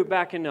youth group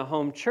back in a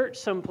home church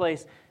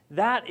someplace.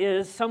 That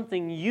is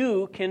something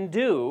you can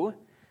do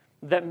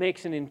that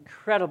makes an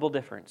incredible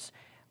difference.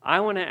 I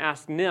want to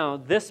ask now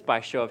this by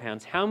show of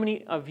hands. How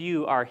many of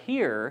you are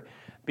here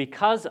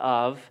because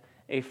of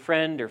a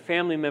friend or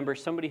family member,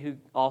 somebody who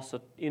also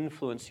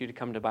influenced you to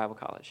come to Bible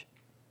college?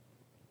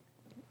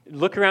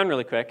 Look around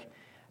really quick.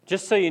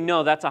 Just so you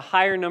know, that's a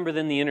higher number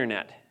than the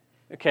internet.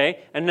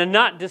 Okay? And I'm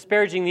not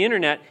disparaging the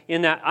internet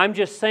in that. I'm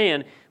just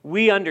saying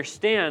we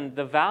understand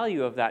the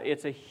value of that.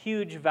 It's a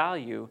huge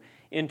value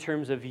in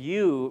terms of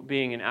you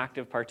being an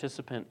active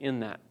participant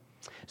in that.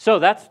 So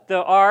that's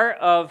the R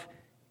of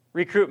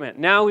recruitment.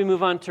 Now we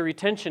move on to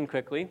retention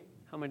quickly.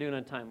 How am I doing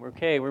on time?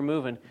 Okay, we're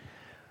moving.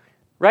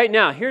 Right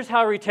now, here's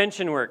how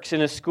retention works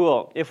in a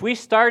school. If we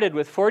started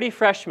with 40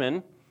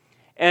 freshmen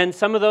And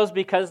some of those,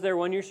 because they're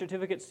one-year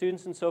certificate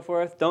students and so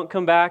forth, don't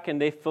come back and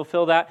they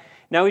fulfill that.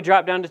 Now we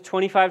drop down to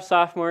 25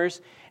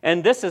 sophomores.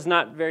 And this is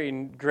not very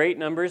great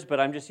numbers, but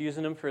I'm just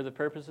using them for the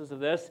purposes of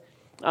this.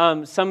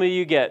 Some of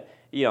you get,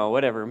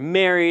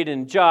 married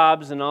and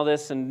jobs and all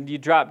this, and you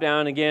drop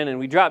down again, and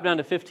we drop down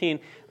to 15.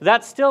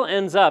 That still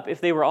ends up, if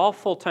they were all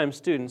full-time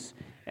students,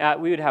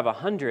 we would have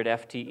 100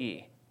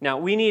 FTE. Now,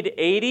 we need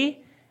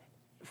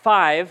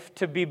 85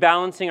 to be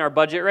balancing our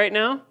budget right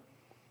now.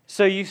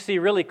 So you see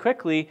really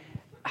quickly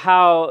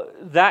how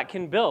that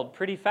can build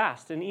pretty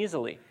fast and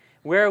easily.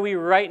 Where are we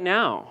right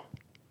now?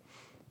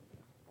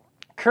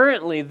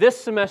 Currently, this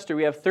semester,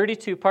 we have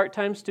 32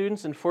 part-time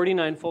students and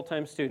 49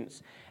 full-time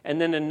students, and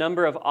then a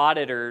number of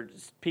auditor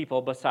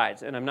people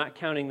besides, and I'm not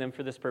counting them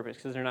for this purpose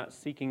because they're not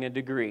seeking a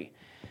degree.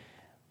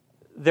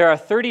 There are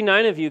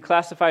 39 of you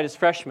classified as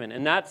freshmen,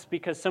 and that's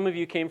because some of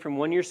you came from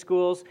one-year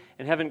schools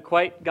and haven't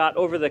quite got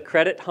over the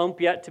credit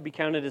hump yet to be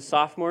counted as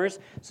sophomores,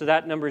 so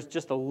that number is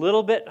just a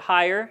little bit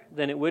higher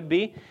than it would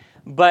be,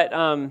 but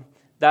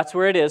that's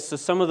where it is, so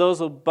some of those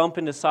will bump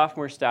into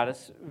sophomore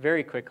status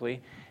very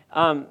quickly.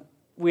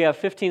 We have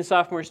 15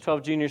 sophomores,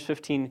 12 juniors,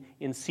 15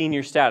 in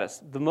senior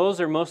status. Those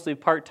are mostly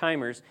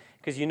part-timers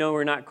because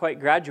we're not quite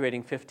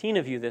graduating 15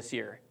 of you this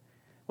year.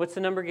 What's the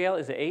number, Gail?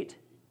 Is it 8?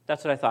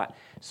 That's what I thought.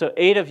 So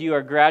 8 of you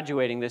are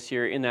graduating this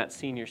year in that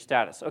senior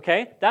status.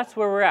 Okay? That's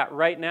where we're at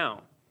right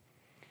now.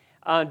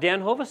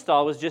 Dan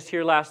Hovestall was just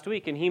here last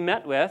week, and he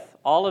met with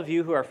all of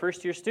you who are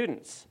first-year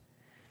students.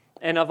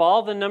 And of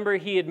all the number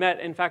he had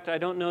met, in fact, I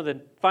don't know the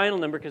final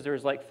number because there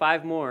was like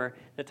 5 more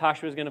that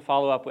Tasha was going to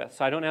follow up with.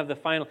 So I don't have the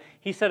final.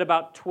 He said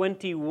about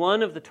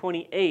 21 of the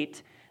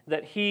 28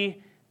 that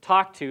he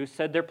talked to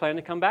said they're planning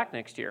to come back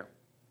next year.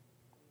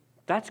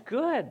 That's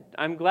good.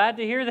 I'm glad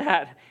to hear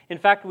that. In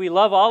fact, we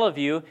love all of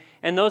you.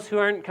 And those who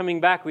aren't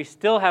coming back, we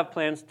still have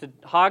plans to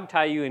hog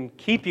tie you and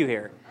keep you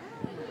here.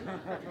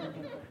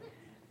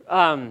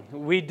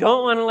 We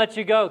don't want to let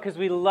you go because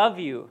we love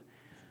you.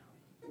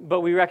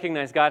 But we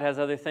recognize God has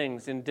other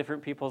things in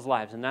different people's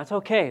lives, and that's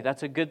okay.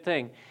 That's a good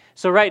thing.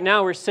 So right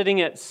now we're sitting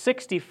at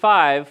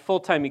 65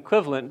 full-time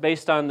equivalent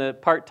based on the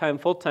part-time,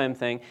 full-time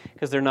thing,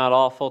 because they're not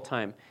all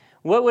full-time.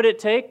 What would it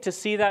take to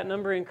see that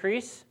number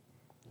increase?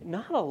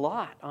 Not a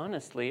lot,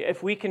 honestly.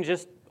 If we can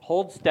just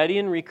hold steady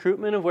in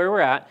recruitment of where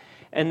we're at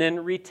and then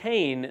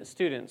retain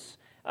students.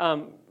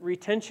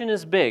 Retention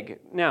is big.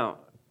 Now,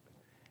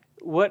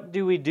 what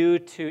do we do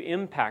to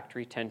impact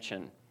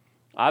retention?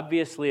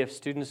 Obviously, if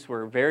students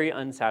were very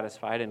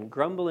unsatisfied and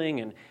grumbling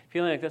and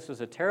feeling like this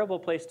was a terrible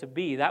place to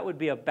be, that would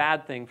be a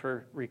bad thing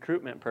for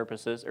recruitment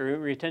purposes, or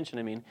retention,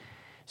 I mean.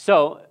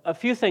 So, a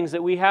few things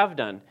that we have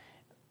done.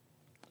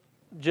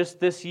 Just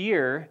this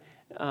year,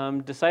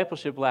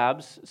 discipleship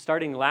labs,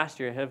 starting last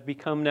year, have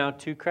become now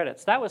 2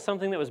 credits. That was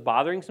something that was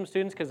bothering some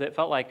students because it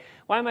felt like,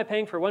 why am I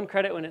paying for 1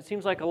 credit when it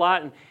seems like a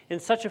lot and in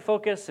such a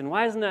focus, and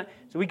why isn't that?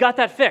 So we got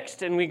that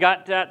fixed, and we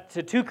got that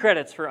to 2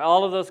 credits for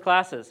all of those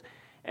classes.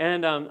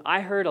 And I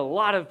heard a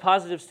lot of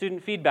positive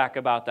student feedback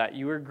about that.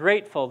 You were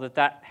grateful that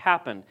that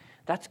happened.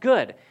 That's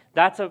good.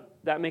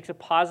 That makes a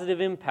positive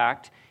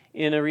impact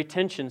in a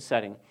retention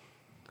setting.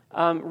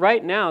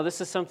 Right now,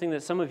 this is something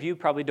that some of you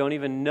probably don't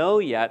even know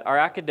yet. Our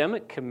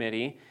academic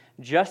committee,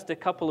 just a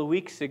couple of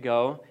weeks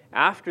ago,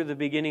 after the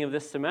beginning of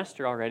this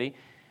semester already,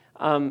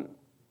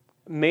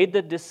 made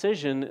the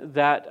decision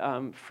that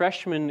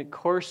freshman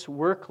course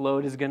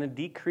workload is going to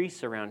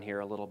decrease around here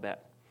a little bit.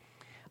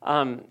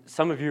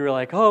 Some of you are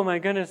like, oh my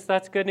goodness,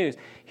 that's good news.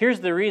 Here's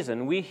the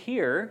reason. We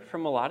hear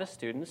from a lot of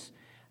students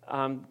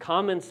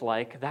comments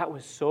like, that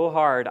was so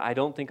hard, I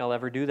don't think I'll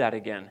ever do that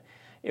again.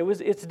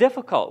 It's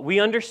difficult. We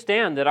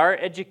understand that our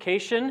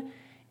education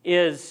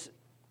is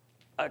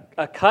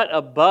a cut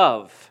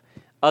above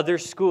other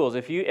schools.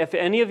 If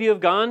any of you have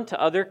gone to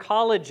other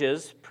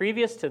colleges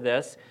previous to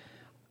this,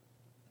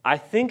 I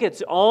think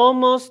it's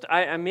almost,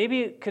 I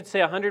maybe could say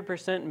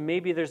 100%,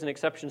 maybe there's an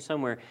exception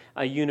somewhere,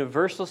 a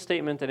universal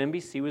statement that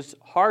MBC was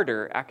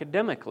harder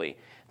academically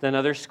than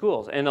other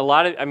schools.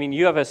 And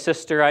you have a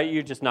sister,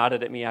 you just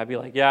nodded at me, I'd be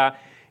like, yeah.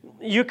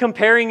 You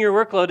comparing your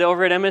workload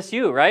over at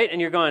MSU, right? And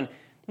you're going,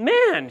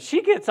 man,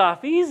 she gets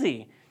off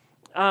easy.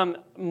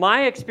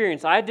 My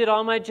experience, I did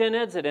all my gen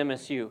eds at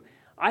MSU.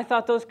 I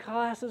thought those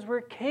classes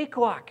were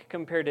cakewalk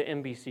compared to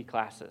MBC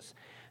classes.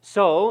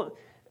 So,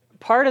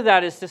 part of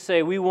that is to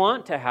say we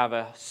want to have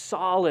a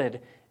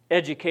solid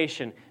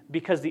education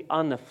because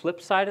on the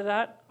flip side of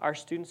that, our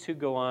students who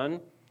go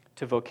on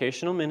to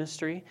vocational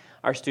ministry,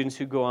 our students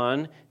who go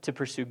on to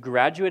pursue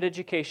graduate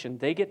education,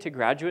 they get to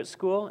graduate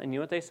school, and you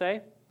know what they say?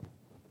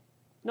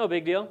 No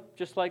big deal,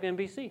 just like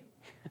MBC.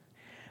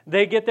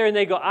 They get there and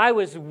they go, I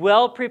was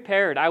well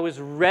prepared, I was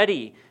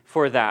ready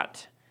for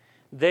that.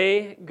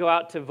 They go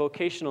out to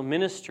vocational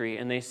ministry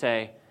and they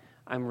say,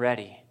 I'm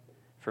ready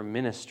for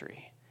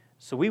ministry.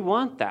 So we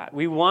want that.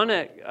 We want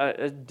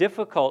a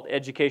difficult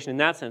education in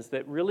that sense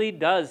that really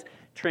does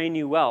train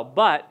you well.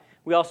 But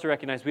we also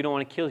recognize we don't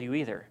want to kill you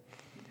either.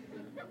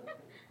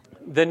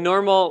 The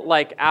normal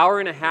hour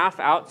and a half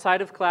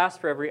outside of class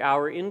for every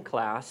hour in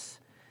class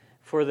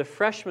For the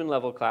freshman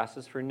level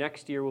classes, for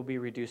next year, will be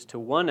reduced to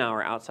 1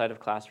 hour outside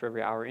of class for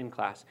every hour in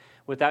class.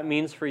 What that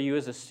means for you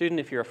as a student,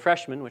 if you're a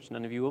freshman, which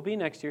none of you will be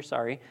next year,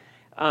 sorry,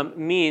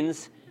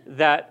 means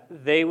that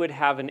they would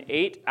have an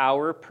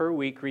 8-hour per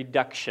week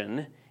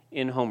reduction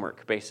in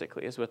homework,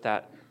 basically, is what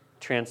that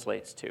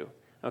translates to,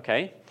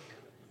 okay?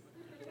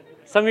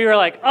 Some of you are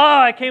like, oh,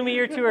 I came a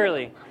year too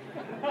early.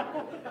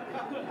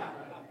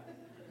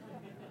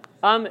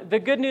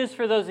 The good news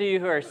for those of you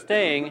who are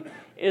staying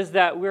is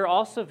that we're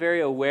also very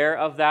aware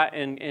of that,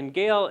 and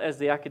Gail, as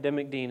the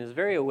academic dean, is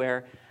very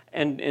aware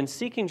and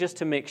seeking just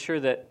to make sure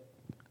that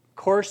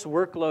course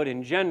workload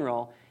in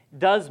general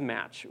does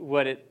match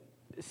what it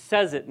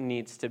says it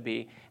needs to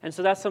be. And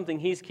so that's something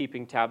he's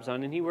keeping tabs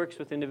on, and he works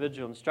with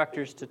individual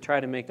instructors to try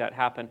to make that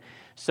happen.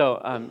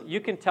 So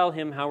you can tell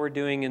him how we're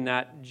doing in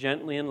that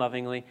gently and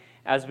lovingly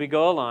as we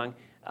go along.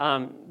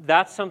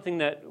 That's something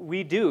that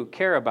we do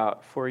care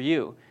about for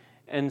you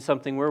and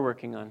something we're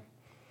working on.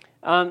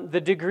 The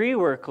degree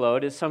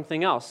workload is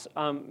something else.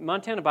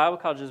 Montana Bible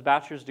College's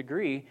bachelor's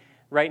degree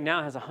right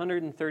now has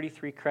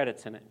 133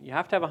 credits in it. You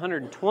have to have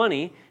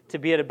 120 to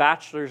be at a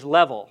bachelor's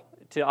level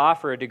to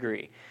offer a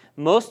degree.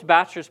 Most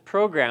bachelor's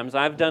programs,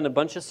 I've done a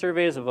bunch of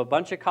surveys of a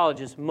bunch of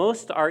colleges,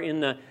 most are in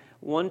the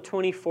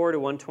 124 to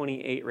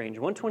 128 range.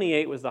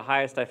 128 was the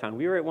highest I found.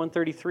 We were at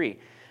 133.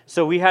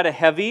 So we had a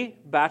heavy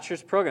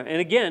bachelor's program.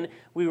 And again,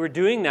 we were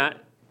doing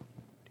that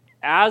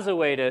as a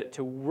way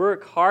to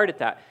work hard at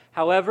that.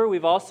 However,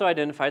 we've also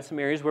identified some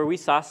areas where we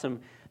saw some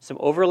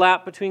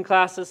overlap between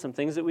classes, some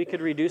things that we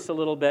could reduce a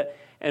little bit,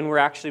 and we're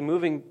actually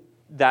moving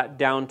that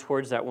down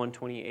towards that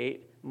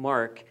 128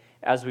 mark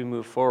as we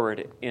move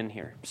forward in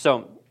here.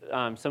 So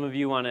some of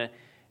you want to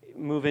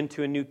move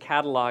into a new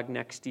catalog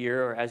next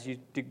year, or as you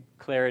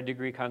declare a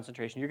degree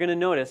concentration, you're going to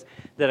notice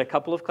that a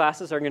couple of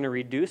classes are going to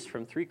reduce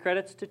from 3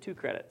 credits to 2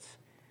 credits.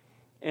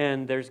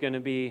 And there's going to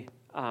be,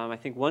 I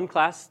think, one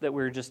class that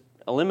we're just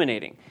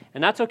eliminating.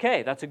 And that's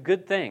okay. That's a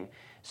good thing,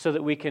 so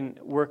that we can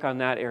work on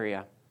that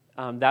area.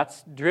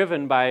 That's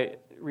driven by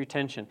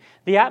retention.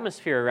 The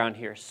atmosphere around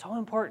here is so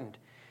important.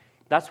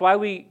 That's why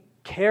we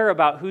care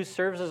about who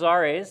serves as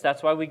RAs.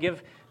 That's why we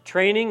give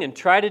training and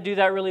try to do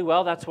that really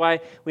well. That's why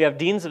we have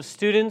deans of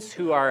students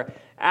who are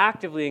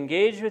actively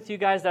engaged with you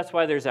guys. That's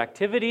why there's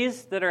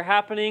activities that are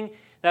happening.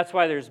 That's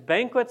why there's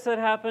banquets that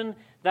happen.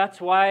 That's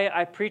why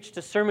I preached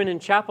a sermon in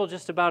chapel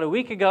just about a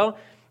week ago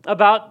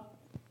about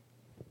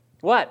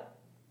what?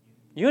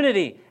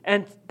 Unity.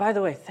 And by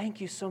the way,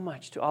 thank you so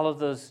much to all of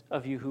those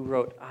of you who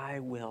wrote, I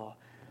will,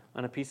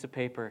 on a piece of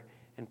paper,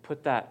 and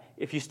put that.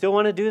 If you still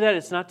want to do that,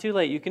 it's not too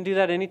late. You can do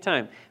that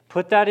anytime.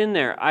 Put that in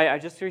there. I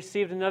just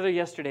received another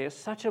yesterday. It's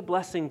such a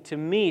blessing to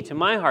me, to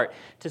my heart,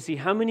 to see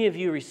how many of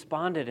you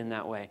responded in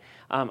that way.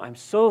 I'm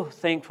so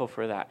thankful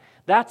for that.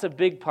 That's a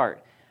big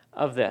part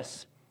of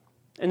this.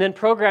 And then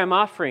program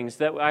offerings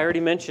that I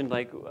already mentioned,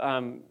 like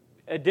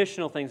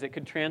additional things that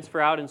could transfer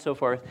out and so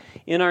forth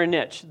in our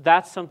niche.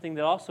 That's something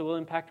that also will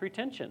impact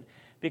retention.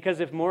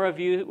 Because if more of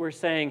you were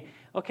saying,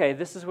 okay,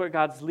 this is where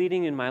God's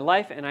leading in my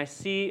life, and I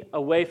see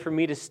a way for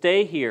me to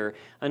stay here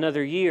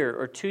another year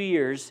or 2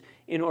 years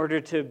in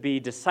order to be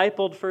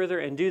discipled further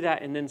and do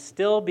that, and then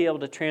still be able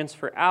to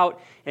transfer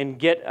out and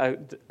get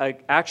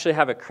actually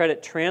have a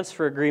credit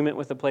transfer agreement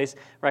with a place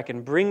where I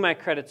can bring my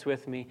credits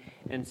with me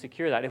and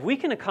secure that. If we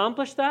can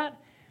accomplish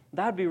that,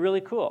 that would be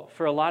really cool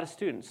for a lot of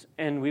students,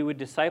 and we would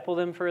disciple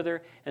them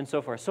further and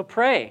so forth. So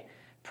pray.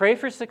 Pray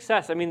for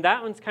success. I mean,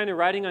 that one's kind of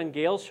riding on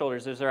Gail's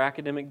shoulders as our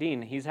academic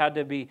dean. He's had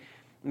to be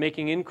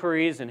making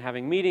inquiries and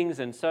having meetings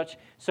and such.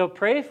 So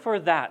pray for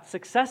that,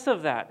 success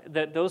of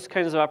that those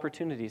kinds of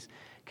opportunities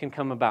can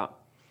come about.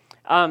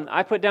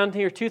 I put down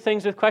here 2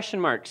 things with question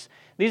marks.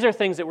 These are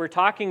things that we're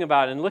talking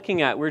about and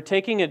looking at. We're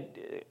taking a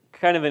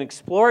kind of an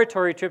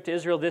exploratory trip to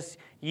Israel this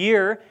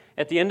year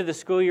at the end of the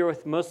school year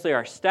with mostly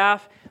our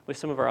staff, with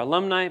some of our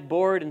alumni,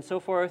 board, and so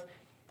forth.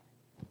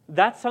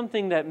 That's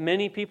something that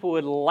many people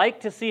would like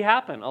to see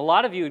happen. A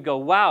lot of you would go,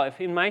 wow, if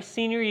in my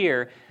senior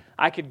year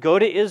I could go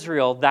to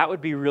Israel, that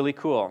would be really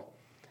cool.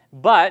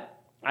 But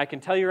I can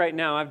tell you right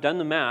now, I've done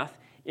the math,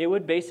 it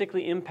would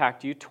basically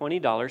impact you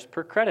 $20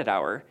 per credit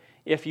hour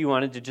if you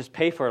wanted to just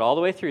pay for it all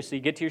the way through. So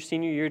you get to your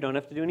senior year, don't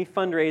have to do any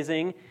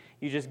fundraising.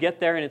 You just get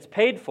there and it's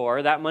paid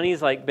for. That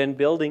money's like been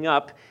building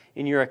up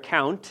in your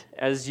account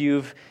as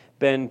you've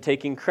been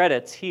taking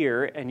credits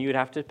here, and you would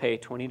have to pay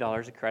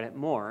 $20 a credit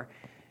more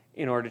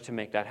in order to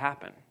make that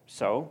happen.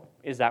 So,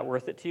 is that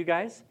worth it to you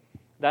guys?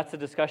 That's a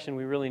discussion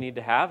we really need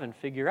to have and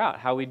figure out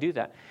how we do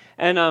that.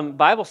 And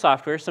Bible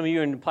software, some of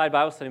you in Applied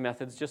Bible Study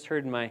Methods just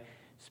heard my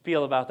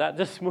spiel about that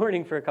this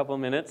morning for a couple of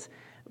minutes,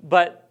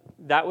 but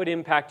that would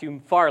impact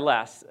you far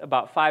less,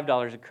 about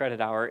 $5 a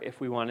credit hour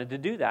if we wanted to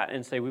do that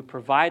and say we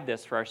provide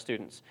this for our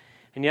students.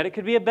 And yet it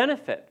could be a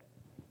benefit.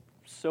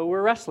 So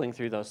we're wrestling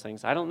through those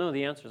things. I don't know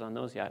the answers on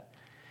those yet.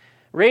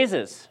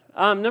 Raises.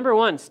 Number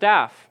 1,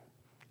 staff.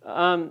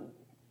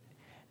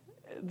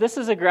 This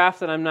is a graph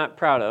that I'm not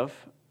proud of.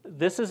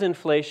 This is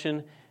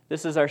inflation.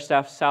 This is our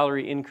staff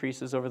salary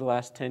increases over the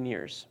last 10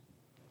 years.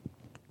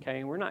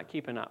 Okay, we're not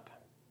keeping up.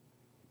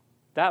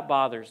 That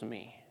bothers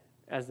me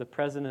as the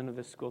president of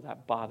this school,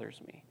 that bothers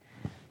me.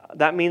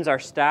 That means our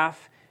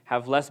staff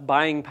have less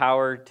buying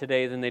power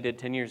today than they did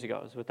 10 years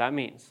ago, is what that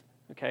means.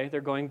 Okay?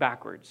 They're going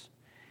backwards.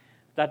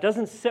 That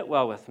doesn't sit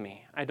well with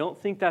me. I don't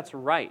think that's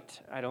right.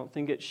 I don't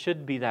think it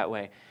should be that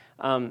way.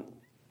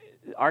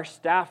 Our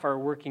staff are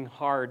working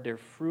hard. They're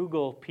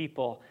frugal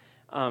people.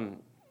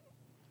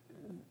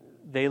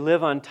 They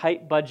live on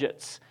tight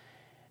budgets.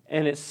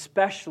 And it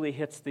especially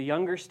hits the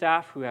younger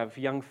staff who have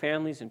young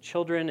families and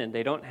children, and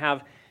they don't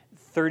have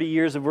 30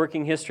 years of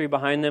working history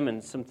behind them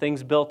and some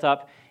things built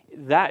up.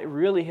 That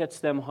really hits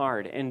them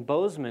hard. And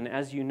Bozeman,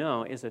 as you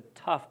know, is a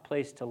tough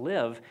place to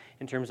live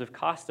in terms of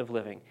cost of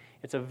living.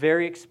 It's a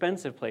very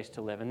expensive place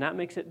to live, and that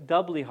makes it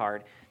doubly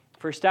hard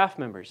for staff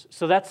members.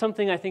 So that's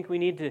something I think we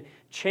need to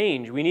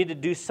change. We need to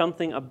do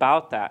something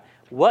about that.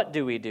 What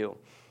do we do?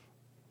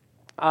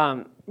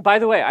 By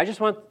the way,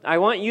 I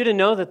want you to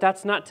know that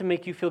that's not to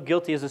make you feel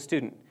guilty as a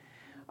student.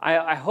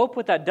 I hope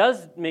what that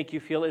does make you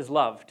feel is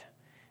loved.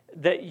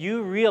 That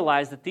you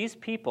realize that these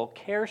people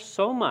care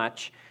so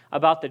much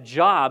about the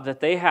job that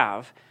they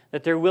have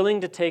that they're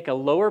willing to take a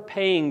lower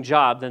paying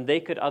job than they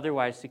could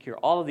otherwise secure.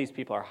 All of these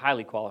people are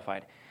highly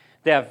qualified.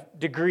 They have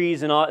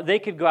degrees and all. They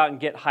could go out and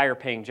get higher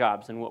paying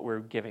jobs than what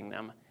we're giving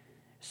them.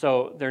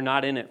 So they're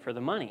not in it for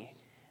the money.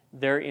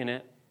 They're in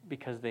it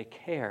because they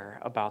care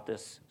about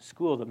this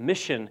school, the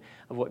mission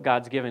of what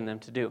God's giving them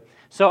to do.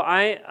 So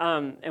I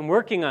am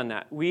working on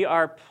that. We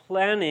are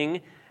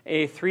planning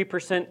a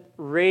 3%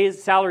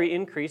 raise salary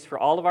increase for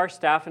all of our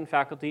staff and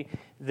faculty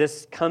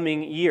this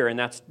coming year, and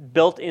that's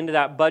built into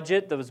that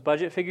budget, those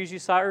budget figures you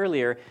saw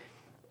earlier.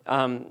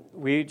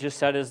 We just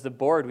said as the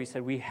board, we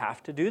said we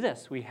have to do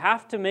this. We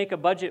have to make a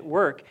budget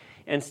work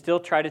and still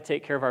try to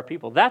take care of our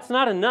people. That's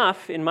not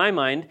enough in my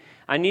mind.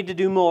 I need to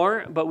do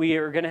more, but we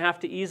are going to have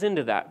to ease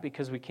into that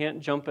because we can't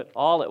jump it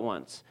all at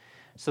once.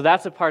 So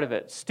that's a part of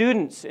it.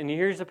 Students, and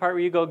here's the part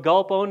where you go,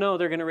 gulp, oh no,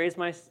 they're going to raise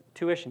my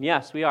tuition.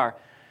 Yes, we are.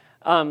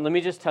 Let me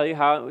just tell you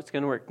how it's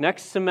going to work.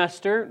 Next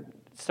semester,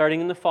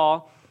 starting in the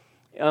fall,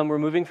 we're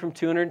moving from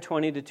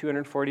 $220 to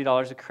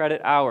 $240 a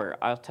credit hour.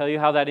 I'll tell you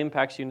how that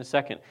impacts you in a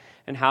second.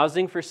 And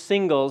housing for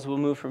singles will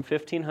move from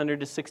 $1,500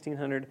 to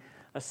 $1,600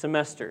 a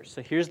semester.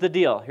 So here's the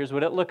deal. Here's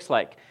what it looks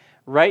like.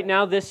 Right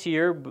now this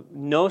year,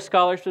 no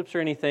scholarships or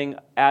anything.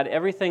 Add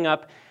everything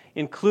up,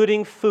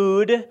 including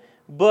food,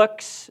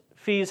 books,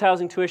 fees,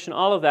 housing, tuition,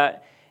 all of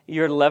that.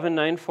 You're at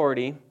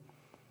 $11,940.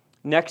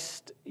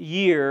 Next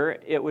year,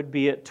 it would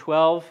be at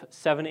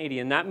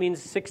 $12,780, and that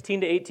means 16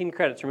 to 18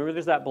 credits. Remember,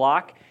 there's that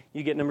block.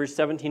 You get numbers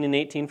 17 and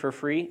 18 for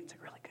free. It's a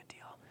really good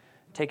deal.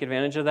 Take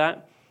advantage of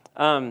that.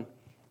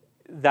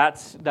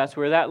 That's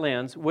where that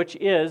lands, which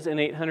is an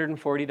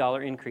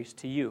 $840 increase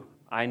to you.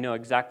 I know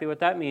exactly what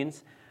that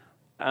means.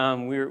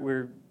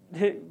 We're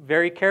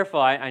very careful.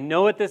 I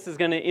know what this is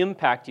going to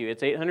impact you.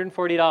 It's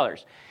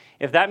 $840.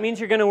 If that means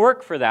you're going to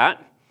work for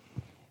that,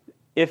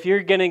 if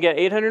you're going to get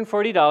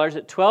 $840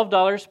 at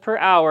 $12 per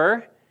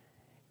hour,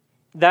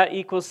 that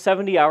equals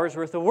 70 hours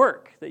worth of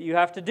work that you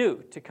have to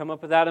do to come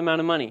up with that amount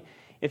of money.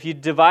 If you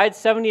divide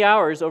 70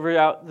 hours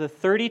over the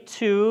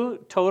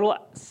 32 total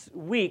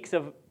weeks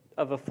of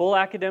a full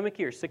academic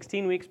year,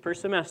 16 weeks per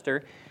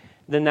semester,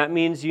 then that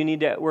means you need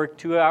to work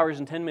 2 hours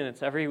and 10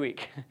 minutes every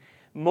week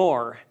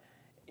more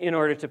in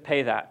order to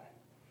pay that.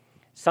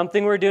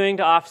 Something we're doing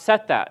to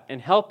offset that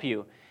and help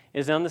you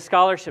is on the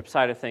scholarship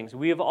side of things.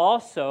 We have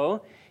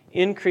also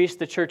increased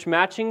the church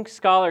matching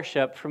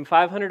scholarship from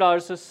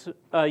 $500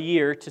 a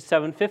year to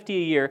 $750 a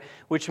year,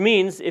 which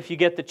means if you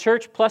get the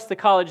church plus the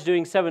college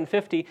doing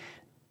 $750,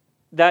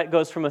 that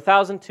goes from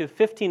 $1,000 to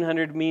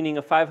 $1,500, meaning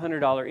a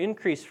 $500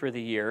 increase for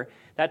the year.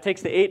 That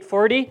takes the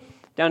 $840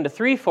 down to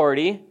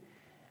 $340.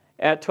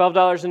 At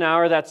 $12 an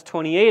hour, that's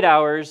 28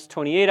 hours.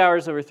 28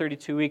 hours over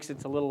 32 weeks,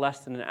 it's a little less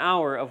than an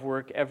hour of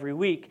work every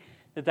week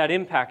that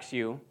impacts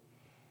you.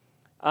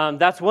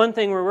 That's one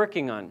thing we're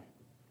working on.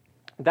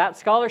 That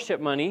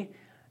scholarship money,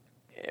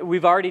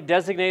 we've already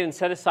designated and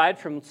set aside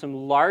from some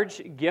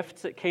large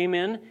gifts that came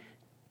in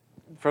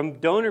from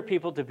donor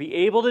people to be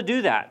able to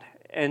do that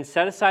and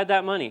set aside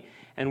that money.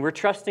 And we're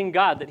trusting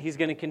God that He's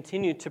going to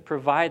continue to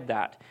provide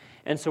that.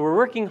 And so we're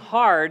working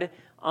hard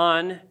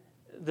on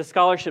the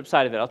scholarship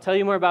side of it. I'll tell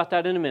you more about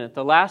that in a minute.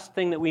 The last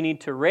thing that we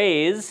need to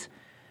raise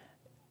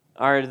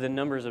are the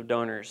numbers of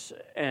donors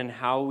and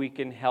how we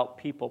can help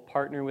people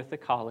partner with the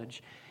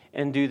college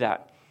and do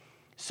that.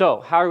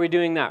 So, how are we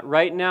doing that?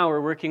 Right now,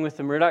 we're working with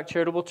the Murdoch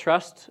Charitable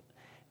Trust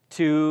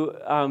to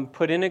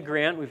put in a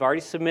grant. We've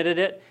already submitted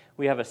it.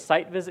 We have a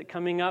site visit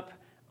coming up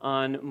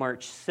on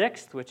March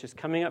 6th, which is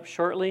coming up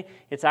shortly.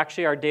 It's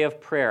actually our day of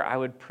prayer. I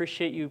would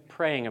appreciate you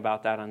praying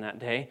about that on that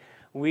day.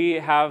 We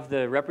have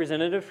the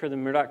representative for the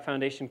Murdoch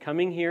Foundation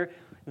coming here.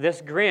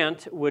 This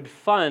grant would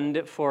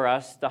fund for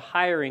us the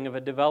hiring of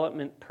a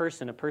development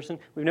person,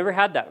 we've never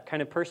had that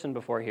kind of person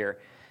before here.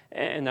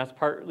 And that's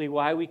partly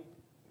why we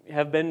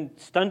have been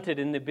stunted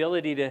in the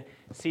ability to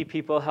see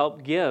people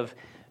help give.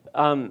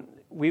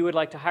 We would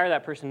like to hire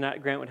that person.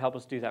 That grant would help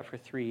us do that for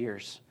 3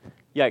 years.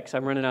 Yikes,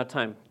 I'm running out of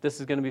time. This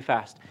is going to be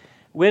fast.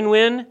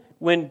 Win-win.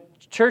 When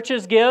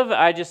churches give,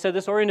 I just said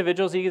this, or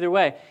individuals, either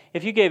way.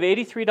 If you gave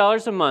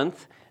 $83 a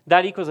month,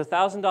 that equals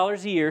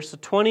 $1,000 a year, so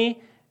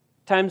 20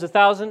 times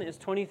 1,000 is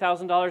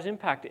 $20,000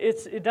 impact.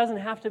 It doesn't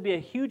have to be a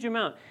huge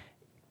amount.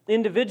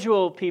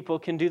 Individual people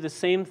can do the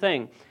same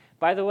thing.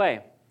 By the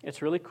way,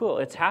 it's really cool.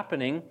 It's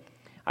happening.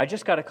 I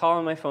just got a call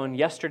on my phone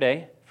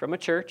yesterday from a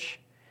church,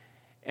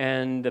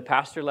 and the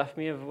pastor left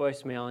me a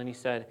voicemail, and he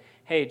said,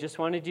 hey, just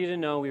wanted you to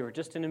know we were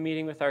just in a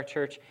meeting with our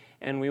church,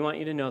 and we want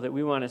you to know that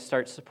we want to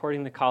start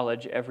supporting the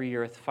college every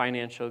year with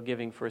financial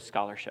giving for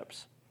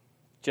scholarships.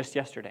 Just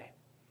yesterday.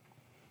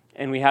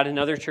 And we had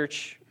another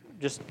church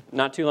just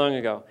not too long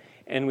ago,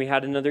 and we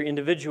had another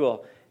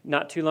individual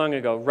not too long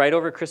ago. Right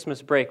over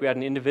Christmas break, we had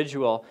an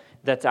individual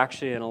that's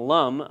actually an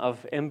alum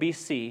of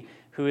MBC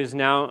who is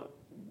now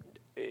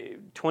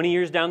 20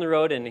 years down the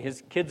road, and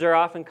his kids are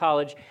off in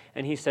college,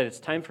 and he said, it's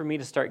time for me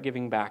to start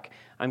giving back.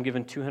 I'm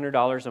giving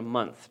 $200 a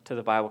month to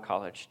the Bible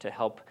college to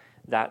help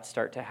that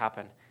start to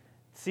happen.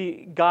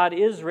 See, God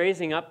is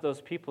raising up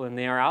those people, and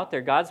they are out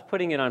there. God's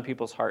putting it on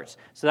people's hearts,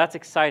 so that's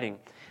exciting.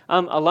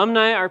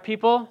 Alumni are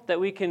people that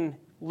we can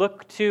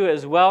look to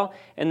as well,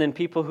 and then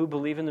people who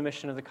believe in the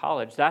mission of the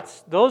college.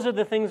 Those are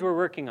the things we're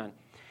working on.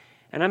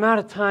 And I'm out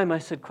of time. I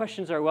said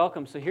questions are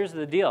welcome, so here's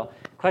the deal.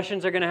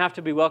 Questions are going to have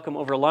to be welcome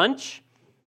over lunch,